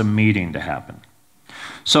cause a meeting to happen.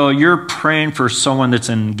 So you're praying for someone that's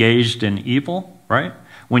engaged in evil, right?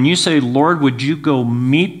 When you say, Lord, would you go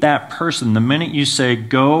meet that person? The minute you say,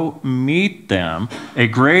 go meet them, a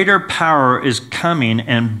greater power is coming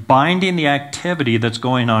and binding the activity that's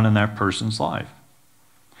going on in that person's life.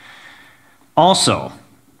 Also,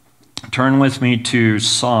 turn with me to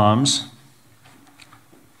Psalms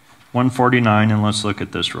 149, and let's look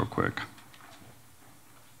at this real quick.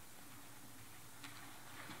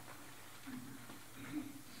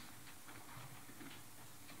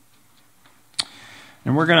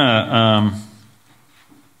 And we're going to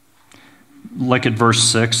look at verse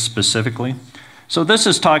 6 specifically. So this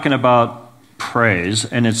is talking about praise,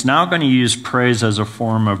 and it's now going to use praise as a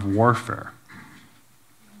form of warfare.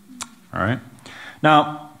 All right?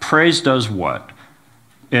 Now, praise does what?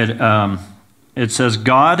 It says,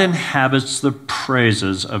 God inhabits the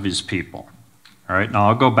praises of his people. All right? Now,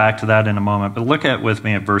 I'll go back to that in a moment, but look with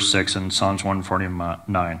me at verse 6 in Psalms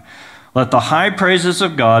 149. Let the high praises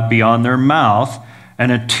of God be on their mouth, and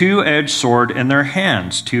a two-edged sword in their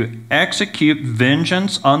hands, to execute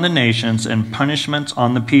vengeance on the nations and punishments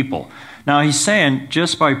on the people. Now he's saying,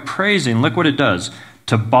 just by praising, look what it does.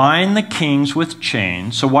 To bind the kings with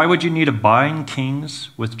chains. So why would you need to bind kings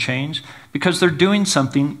with chains? Because they're doing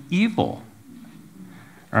something evil.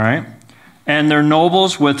 All right? And their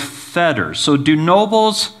nobles with fetters. So do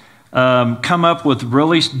nobles come up with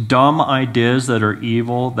really dumb ideas that are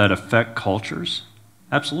evil, that affect cultures?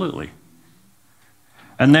 Absolutely.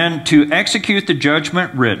 And then to execute the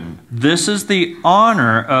judgment written. This is the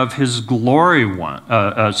honor of his his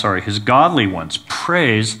godly ones.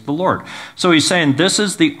 Praise the Lord. So he's saying this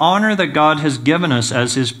is the honor that God has given us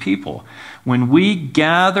as his people. When we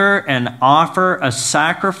gather and offer a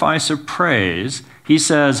sacrifice of praise, he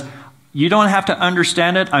says, you don't have to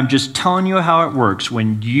understand it. I'm just telling you how it works.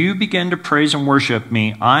 When you begin to praise and worship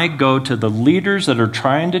me, I go to the leaders that are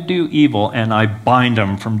trying to do evil and I bind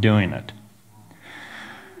them from doing it.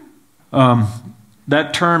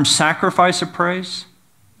 That term sacrifice of praise,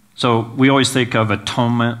 so we always think of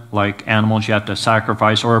atonement, like animals you have to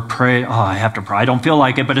sacrifice, or pray, oh, I have to pray. I don't feel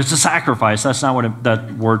like it, but it's a sacrifice. That's not what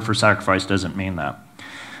that word for sacrifice doesn't mean that.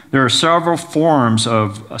 There are several forms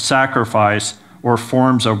of sacrifice or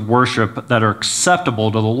forms of worship that are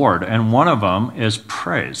acceptable to the Lord, and one of them is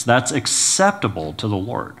praise. That's acceptable to the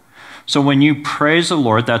Lord. So when you praise the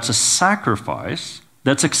Lord, that's a sacrifice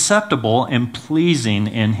that's acceptable and pleasing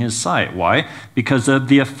in his sight. Why? Because of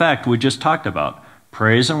the effect we just talked about.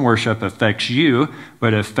 Praise and worship affects you,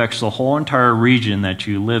 but it affects the whole entire region that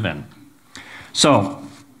you live in. So,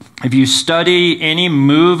 if you study any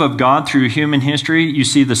move of God through human history, you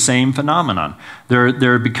see the same phenomenon.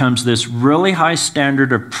 There becomes this really high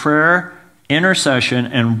standard of prayer, intercession,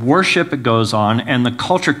 and worship that goes on, and the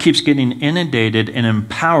culture keeps getting inundated and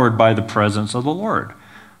empowered by the presence of the Lord.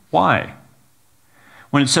 Why?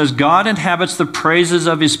 When it says God inhabits the praises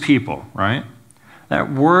of his people, right?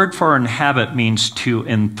 That word for inhabit means to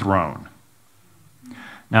enthrone.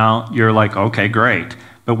 Now, you're like, okay, great.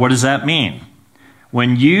 But what does that mean?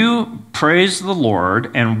 When you praise the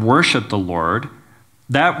Lord and worship the Lord,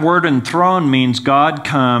 That word enthroned means God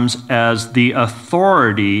comes as the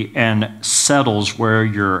authority and settles where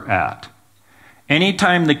you're at.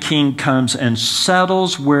 Anytime the king comes and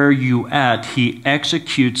settles where you at, he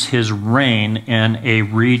executes his reign in a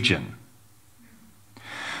region.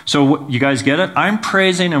 So you guys get it? I'm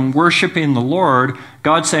praising and worshiping the Lord.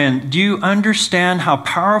 God's saying, do you understand how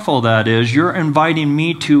powerful that is? You're inviting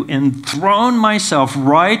me to enthrone myself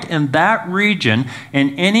right in that region,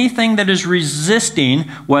 and anything that is resisting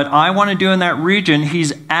what I want to do in that region,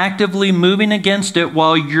 he's actively moving against it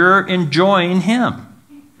while you're enjoying him.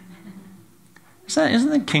 Isn't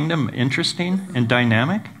the kingdom interesting and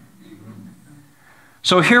dynamic?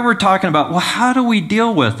 So here we're talking about, well, how do we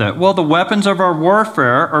deal with it? Well, the weapons of our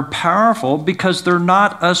warfare are powerful because they're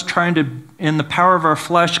not us trying to, in the power of our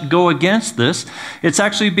flesh, go against this. It's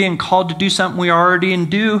actually being called to do something we already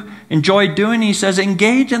enjoy doing. He says,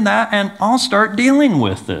 engage in that and I'll start dealing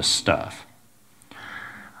with this stuff.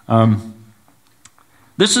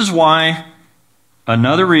 This is why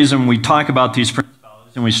another reason we talk about these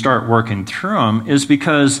principalities and we start working through them is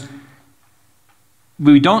because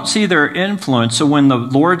we don't see their influence. So when the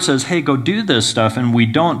Lord says, hey, go do this stuff, and we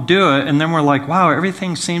don't do it, and then we're like, wow,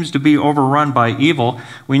 everything seems to be overrun by evil,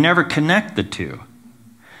 we never connect the two.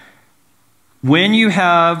 When you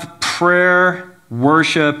have prayer,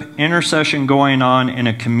 worship, intercession going on in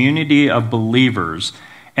a community of believers,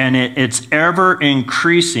 and it's ever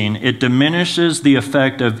increasing, it diminishes the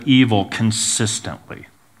effect of evil consistently.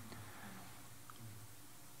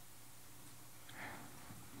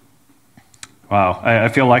 Wow, I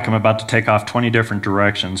feel like I'm about to take off 20 different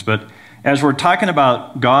directions. But as we're talking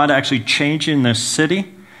about God actually changing this city,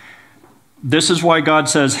 this is why God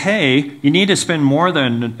says, hey, you need to spend more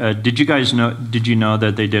than, did you know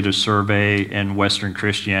that they did a survey in Western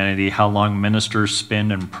Christianity, how long ministers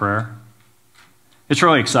spend in prayer? It's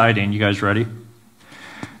really exciting. You guys ready?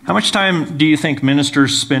 How much time do you think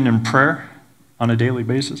ministers spend in prayer on a daily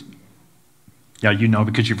basis? Yeah, you know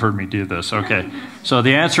because you've heard me do this. Okay, so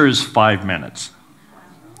the answer is 5 minutes.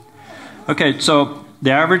 Okay, so the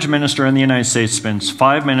average minister in the United States spends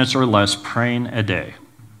 5 minutes or less praying a day.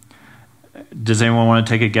 Does anyone want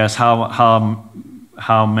to take a guess? How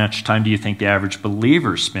much time do you think the average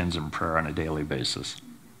believer spends in prayer on a daily basis?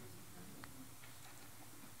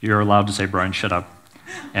 You're allowed to say, Brian, shut up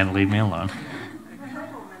and leave me alone. A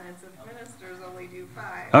couple minutes if ministers only do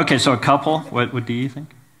 5. Okay, so a couple. What do you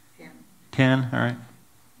think? 10, all right.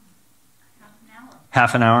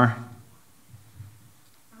 Half an hour.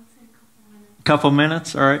 I would say a couple minutes. Couple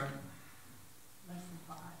minutes, all right.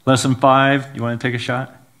 Less than 5. You want to take a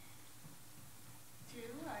shot?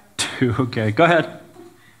 2, okay. Go ahead.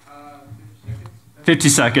 50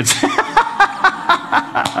 seconds.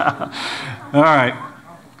 All right.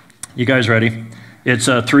 You guys ready? It's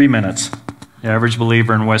 3 minutes. The average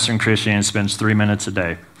believer in Western Christianity spends 3 minutes a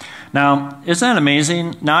day. Now, isn't that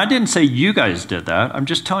amazing? Now, I didn't say you guys did that. I'm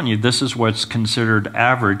just telling you this is what's considered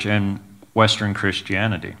average in Western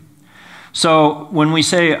Christianity. So when we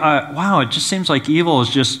say, wow, it just seems like evil is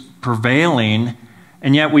just prevailing,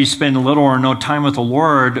 and yet we spend little or no time with the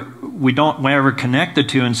Lord, we don't ever connect the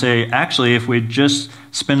two and say, actually, if we just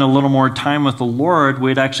spend a little more time with the Lord,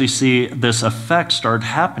 we'd actually see this effect start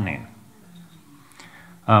happening.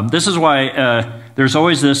 This is why there's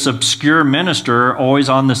always this obscure minister always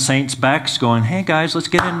on the saints' backs going, hey guys, let's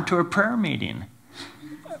get into a prayer meeting.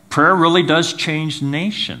 Prayer really does change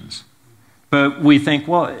nations. But we think,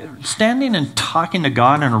 well, standing and talking to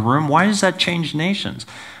God in a room, why does that change nations?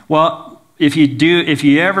 Well, if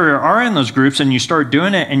you ever are in those groups and you start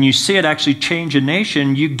doing it and you see it actually change a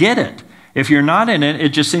nation, you get it. If you're not in it,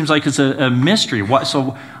 it just seems like it's a mystery.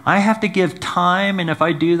 So I have to give time, and if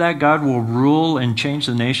I do that, God will rule and change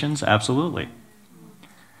the nations? Absolutely.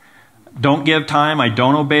 Don't give time, I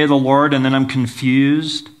don't obey the Lord, and then I'm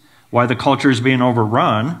confused why the culture is being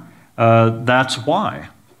overrun. That's why.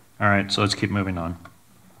 All right, so let's keep moving on.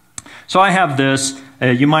 So I have this.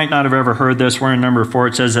 You might not have ever heard this. We're in number 4.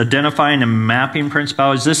 It says identifying and mapping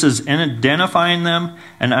principalities. This is in identifying them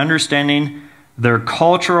and understanding their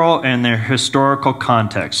cultural and their historical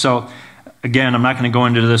context. So again, I'm not going to go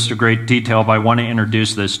into this in great detail, but I want to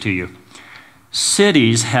introduce this to you.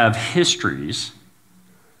 Cities have histories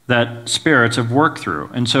that spirits have worked through.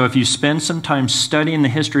 And so if you spend some time studying the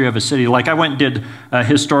history of a city, like I went and did a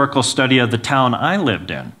historical study of the town I lived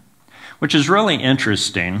in, which is really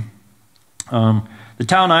interesting. The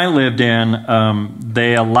town I lived in,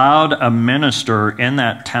 they allowed a minister in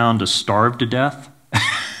that town to starve to death.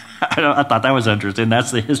 I thought that was interesting.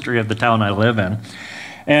 That's the history of the town I live in.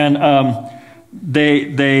 And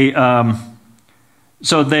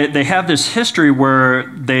So they have this history where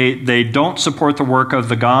they don't support the work of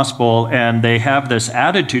the gospel, and they have this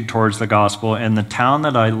attitude towards the gospel in the town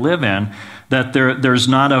that I live in, that there's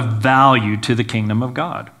not a value to the kingdom of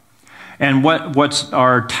God. And what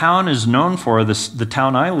our town is known for, the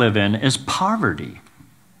town I live in, is poverty.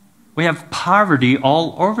 We have poverty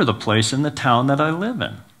all over the place in the town that I live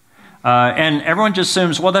in. And everyone just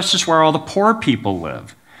assumes, well, that's just where all the poor people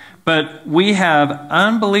live. But we have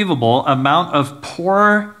unbelievable amount of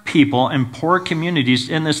poor people and poor communities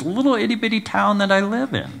in this little itty-bitty town that I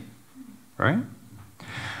live in, right?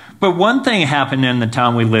 But one thing happened in the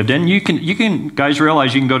town we lived in. You can guys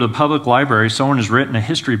realize you can go to the public library. Someone has written a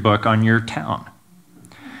history book on your town.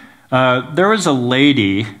 There was a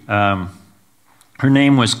lady. Her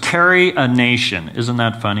name was Carrie a Nation. Isn't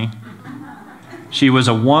that funny? She was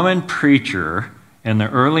a woman preacher in the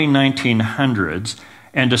early 1900s.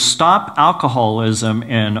 And to stop alcoholism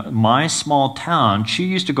in my small town, she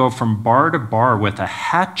used to go from bar to bar with a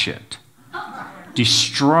hatchet,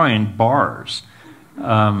 destroying bars.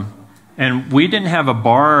 And we didn't have a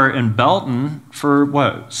bar in Belton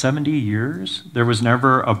for, 70 years? There was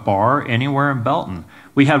never a bar anywhere in Belton.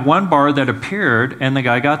 We had one bar that appeared, and the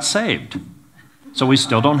guy got saved. So we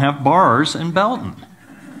still don't have bars in Belton.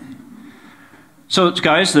 So,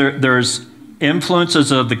 guys, there's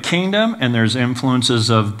influences of the kingdom, and there's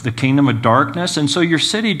influences of the kingdom of darkness. And so your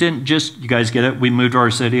city didn't just, you guys get it? We moved to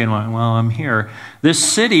our city and went, well, I'm here. This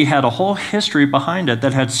city had a whole history behind it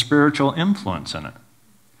that had spiritual influence in it.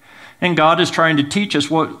 And God is trying to teach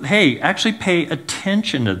us, well, hey, actually pay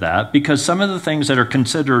attention to that, because some of the things that are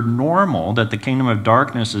considered normal that the kingdom of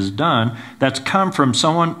darkness has done, that's come from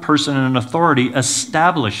person in authority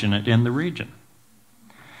establishing it in the region.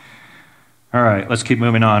 All right, let's keep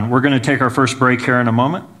moving on. We're going to take our first break here in a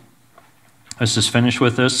moment. Let's just finish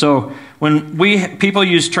with this. So when people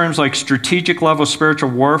use terms like strategic level spiritual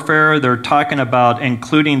warfare, they're talking about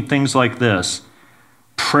including things like this: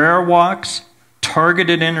 prayer walks,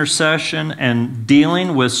 targeted intercession, and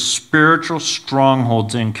dealing with spiritual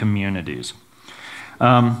strongholds in communities.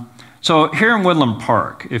 So here in Woodland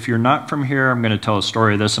Park, if you're not from here, I'm going to tell a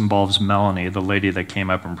story. This involves Melanie, the lady that came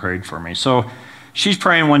up and prayed for me. So she's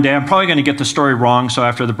praying one day. I'm probably going to get the story wrong, so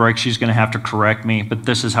after the break, she's going to have to correct me, but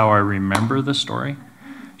this is how I remember the story.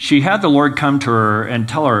 She had the Lord come to her and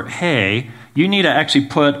tell her, hey, you need to actually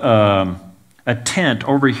put a tent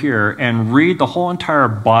over here and read the whole entire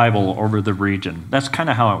Bible over the region. That's kind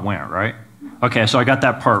of how it went, right? Okay, so I got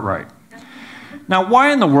that part right. Now,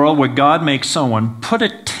 why in the world would God make someone put a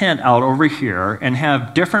tent out over here and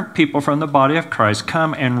have different people from the body of Christ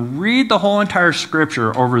come and read the whole entire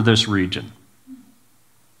scripture over this region?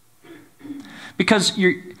 Because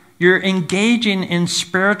you're engaging in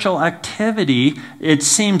spiritual activity. It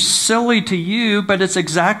seems silly to you, but it's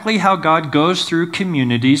exactly how God goes through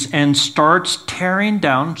communities and starts tearing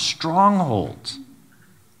down strongholds.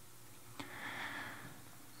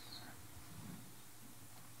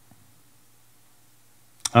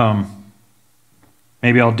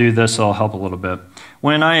 Maybe I'll do this, it'll help a little bit.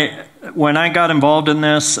 When I got involved in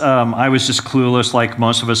this, I was just clueless like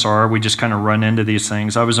most of us are. We just kind of run into these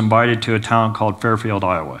things. I was invited to a town called Fairfield,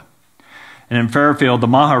 Iowa. And in Fairfield, the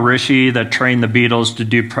Maharishi that trained the Beatles to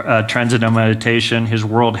do transcendental meditation, his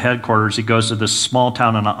world headquarters, he goes to this small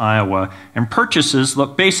town in Iowa and purchases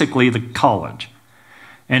basically the college.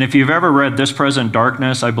 And if you've ever read This Present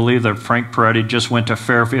Darkness, I believe that Frank Peretti just went to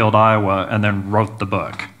Fairfield, Iowa, and then wrote the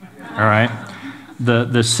book. All right?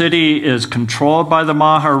 The city is controlled by the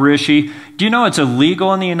Maharishi. Do you know it's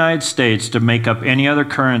illegal in the United States to make up any other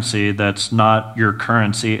currency that's not your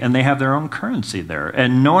currency, and they have their own currency there.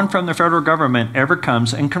 And no one from the federal government ever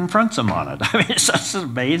comes and confronts them on it. I mean, it's just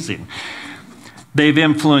amazing. They've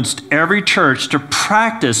influenced every church to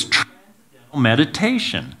practice transcendental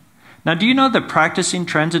meditation. Now, do you know that practicing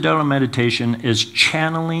transcendental meditation is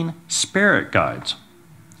channeling spirit guides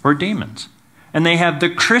or demons? And they have the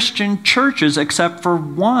Christian churches, except for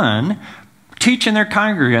one, teaching their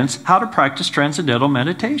congregants how to practice transcendental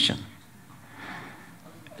meditation.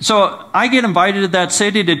 So I get invited to that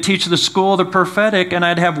city to teach the school of the prophetic, and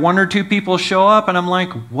I'd have one or two people show up, and I'm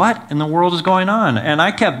like, what in the world is going on? And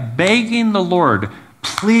I kept begging the Lord,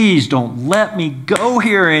 please don't let me go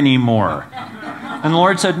here anymore. And the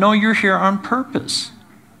Lord said, no, you're here on purpose.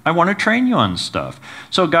 I want to train you on stuff.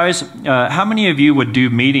 So guys, how many of you would do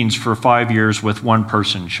meetings for 5 years with one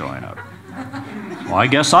person showing up? Well, I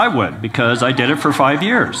guess I would, because I did it for 5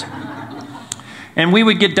 years. And we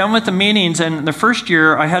would get done with the meetings, and the first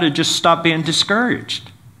year I had to just stop being discouraged.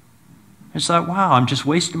 I just thought, wow, I'm just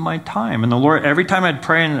wasting my time. And the Lord, every time I'd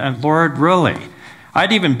pray, and Lord, really?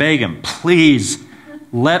 I'd even beg him, please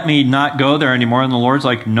let me not go there anymore. And the Lord's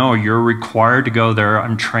like, no, you're required to go there.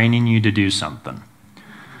 I'm training you to do something.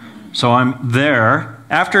 So I'm there.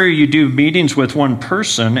 After you do meetings with one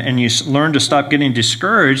person and you learn to stop getting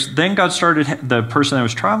discouraged, then God started, the person that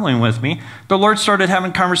was traveling with me, the Lord started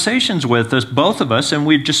having conversations with us, both of us, and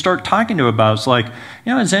we'd just start talking to about it. It's like,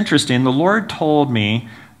 it's interesting. The Lord told me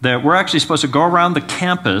that we're actually supposed to go around the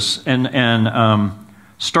campus and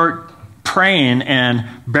start praying and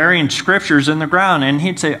burying scriptures in the ground. And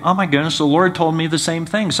he'd say, oh my goodness, the Lord told me the same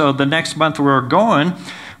thing. So the next month we were going,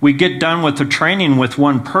 we get done with the training with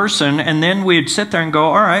one person, and then we'd sit there and go,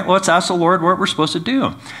 all right, well, let's ask the Lord what we're supposed to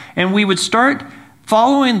do. And we would start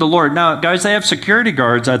following the Lord. Now, guys, they have security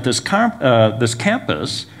guards at this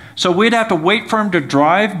campus, so we'd have to wait for them to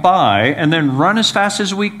drive by and then run as fast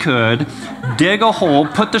as we could, dig a hole,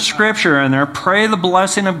 put the scripture in there, pray the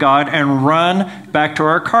blessing of God, and run back to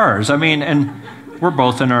our cars. I mean, and we're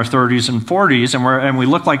both in our 30s and 40s, and we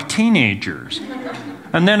look like teenagers.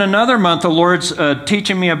 And then another month, the Lord's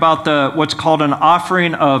teaching me about what's called an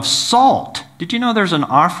offering of salt. Did you know there's an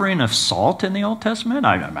offering of salt in the Old Testament?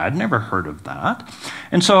 I'd never heard of that.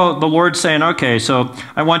 And so the Lord's saying, okay, so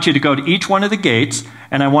I want you to go to each one of the gates,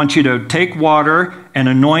 and I want you to take water and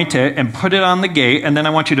anoint it and put it on the gate, and then I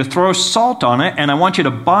want you to throw salt on it, and I want you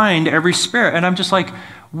to bind every spirit. And I'm just like,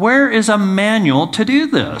 where is a manual to do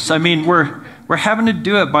this? I mean, we're having to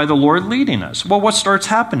do it by the Lord leading us. Well, what starts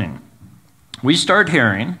happening? We start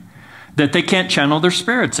hearing that they can't channel their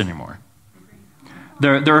spirits anymore.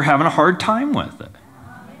 They're having a hard time with it.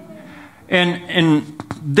 And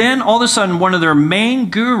then all of a sudden, one of their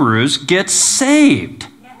main gurus gets saved.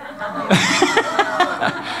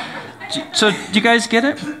 So do you guys get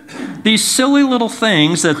it? These silly little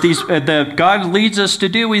things that God leads us to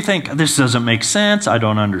do, we think, this doesn't make sense, I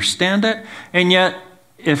don't understand it. And yet,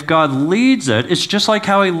 if God leads it, it's just like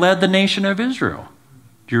how he led the nation of Israel.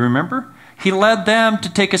 Do you remember? He led them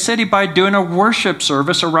to take a city by doing a worship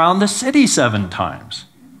service around the city 7 times.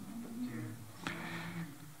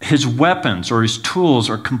 His weapons or his tools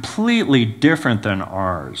are completely different than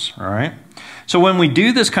ours, all right? So when we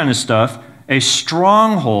do this kind of stuff, a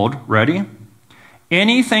stronghold, ready?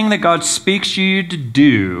 Anything that God speaks you to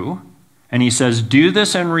do, and he says, do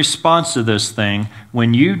this in response to this thing,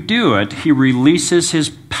 when you do it, he releases his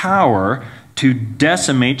power to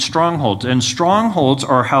decimate strongholds. And strongholds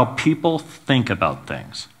are how people think about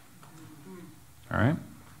things. All right?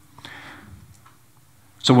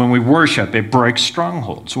 So when we worship, it breaks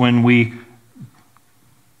strongholds. When we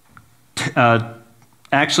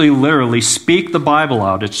actually literally speak the Bible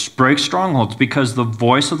out, it breaks strongholds because the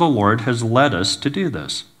voice of the Lord has led us to do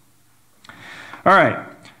this. All right.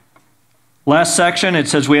 Last section, it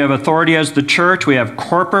says we have authority as the church. We have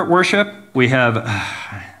corporate worship. We have...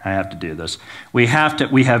 I have to do this. We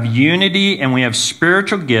have unity and we have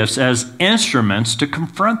spiritual gifts as instruments to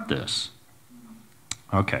confront this.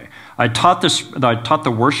 Okay. I taught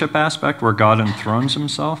the worship aspect where God enthrones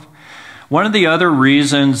himself. One of the other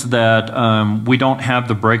reasons that we don't have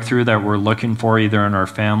the breakthrough that we're looking for either in our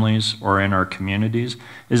families or in our communities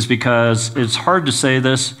is because it's hard to say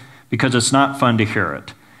this because it's not fun to hear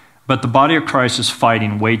it. But the body of Christ is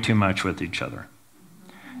fighting way too much with each other.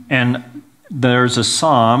 And there's a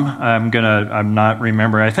psalm, I'm not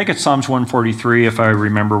remembering, I think it's Psalms 143 if I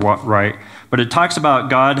remember right, but it talks about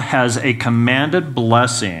God has a commanded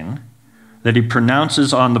blessing that he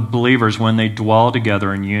pronounces on the believers when they dwell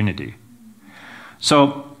together in unity.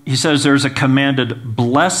 So he says there's a commanded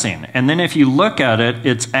blessing, and then if you look at it,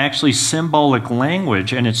 it's actually symbolic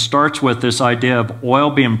language, and it starts with this idea of oil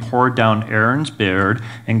being poured down Aaron's beard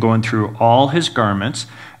and going through all his garments.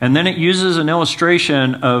 And then it uses an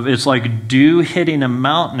illustration of it's like dew hitting a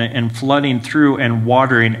mountain and flooding through and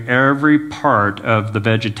watering every part of the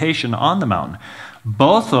vegetation on the mountain.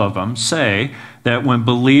 Both of them say that when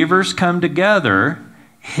believers come together,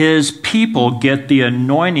 his people get the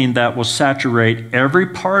anointing that will saturate every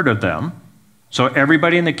part of them. So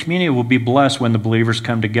everybody in the community will be blessed when the believers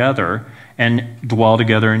come together and dwell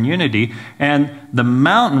together in unity. And the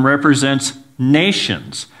mountain represents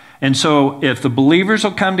nations. And so if the believers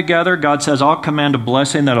will come together, God says, I'll command a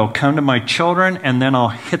blessing that'll come to my children, and then I'll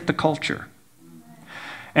hit the culture.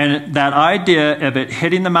 And that idea of it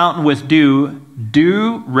hitting the mountain with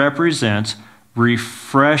dew represents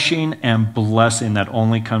refreshing and blessing that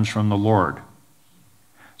only comes from the Lord.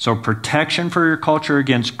 So protection for your culture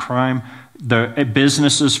against crime, the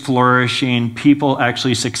businesses flourishing, people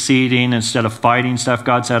actually succeeding instead of fighting stuff.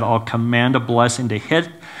 God said, I'll command a blessing to hit.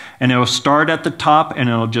 And it'll start at the top, and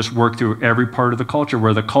it'll just work through every part of the culture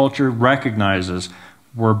where the culture recognizes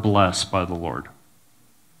we're blessed by the Lord.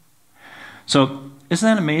 So isn't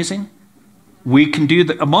that amazing? we can do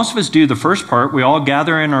most of us do the first part. We all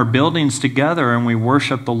gather in our buildings together and we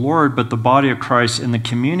worship the Lord, but the body of Christ in the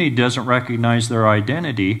community doesn't recognize their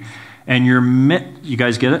identity. And you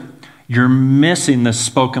guys get it? You're missing the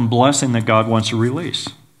spoken blessing that God wants to release.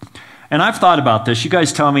 And I've thought about this. You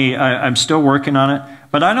guys tell me I'm still working on it,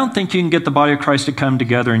 but I don't think you can get the body of Christ to come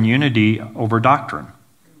together in unity over doctrine.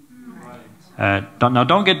 Now,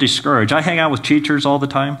 don't get discouraged. I hang out with teachers all the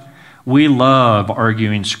time. We love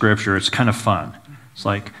arguing Scripture. It's kind of fun. It's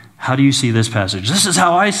like, how do you see this passage? This is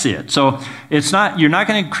how I see it. So you're not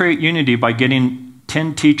going to create unity by getting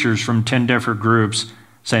 10 teachers from 10 different groups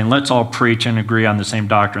saying, let's all preach and agree on the same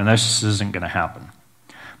doctrine. That just isn't going to happen.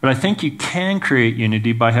 But I think you can create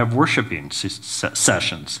unity by having worshiping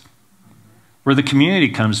sessions where the community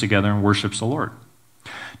comes together and worships the Lord.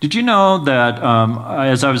 Did you know that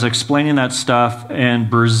as I was explaining that stuff in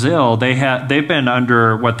Brazil, they've been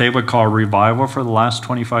under what they would call a revival for the last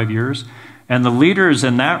 25 years, and the leaders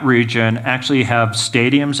in that region actually have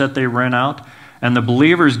stadiums that they rent out, and the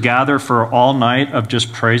believers gather for all night of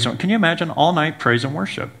just praise. Can you imagine all night praise and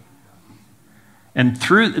worship? And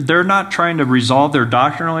they're not trying to resolve their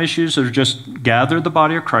doctrinal issues, they're just gather the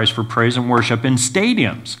body of Christ for praise and worship in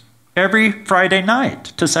stadiums every Friday night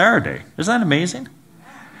to Saturday. Isn't that amazing?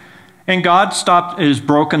 And God has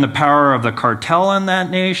broken the power of the cartel in that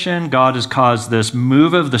nation. God has caused this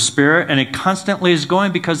move of the Spirit, and it constantly is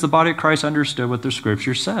going because the body of Christ understood what the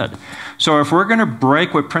Scripture said. So if we're going to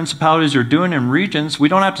break what principalities are doing in regions, we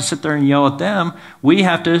don't have to sit there and yell at them. We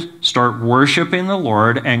have to start worshiping the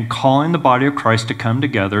Lord and calling the body of Christ to come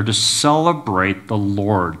together to celebrate the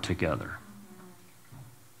Lord together.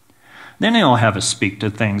 Then He'll have us speak to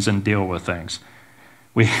things and deal with things.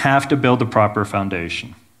 We have to build the proper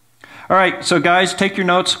foundation. All right, so guys, take your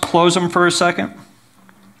notes, close them for a second.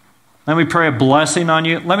 Let me pray a blessing on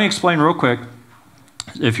you. Let me explain real quick,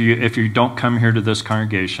 if you don't come here to this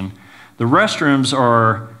congregation. The restrooms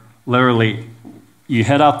are literally, you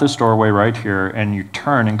head out this doorway right here, and you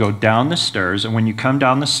turn and go down the stairs. And when you come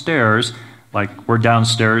down the stairs, like we're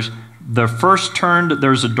downstairs, the first turn,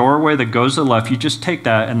 there's a doorway that goes to the left. You just take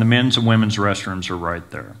that, and the men's and women's restrooms are right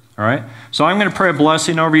there. All right? So I'm going to pray a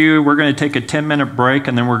blessing over you. We're going to take a 10-minute break,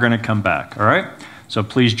 and then we're going to come back. All right? So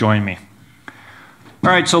please join me. All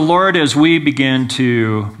right, so Lord, as we begin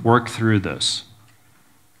to work through this,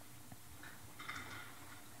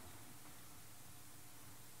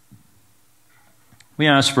 we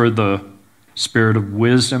ask for the spirit of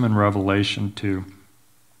wisdom and revelation to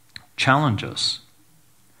challenge us.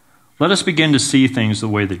 Let us begin to see things the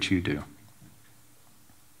way that you do.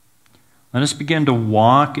 Let us begin to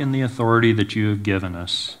walk in the authority that you have given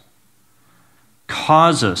us.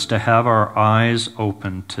 Cause us to have our eyes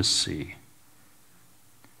open to see.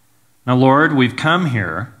 Now, Lord, we've come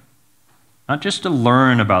here not just to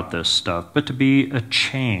learn about this stuff, but to be a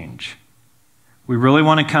change. We really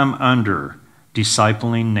want to come under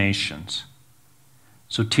discipling nations.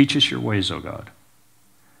 So teach us your ways, O God.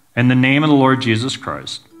 In the name of the Lord Jesus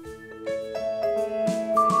Christ,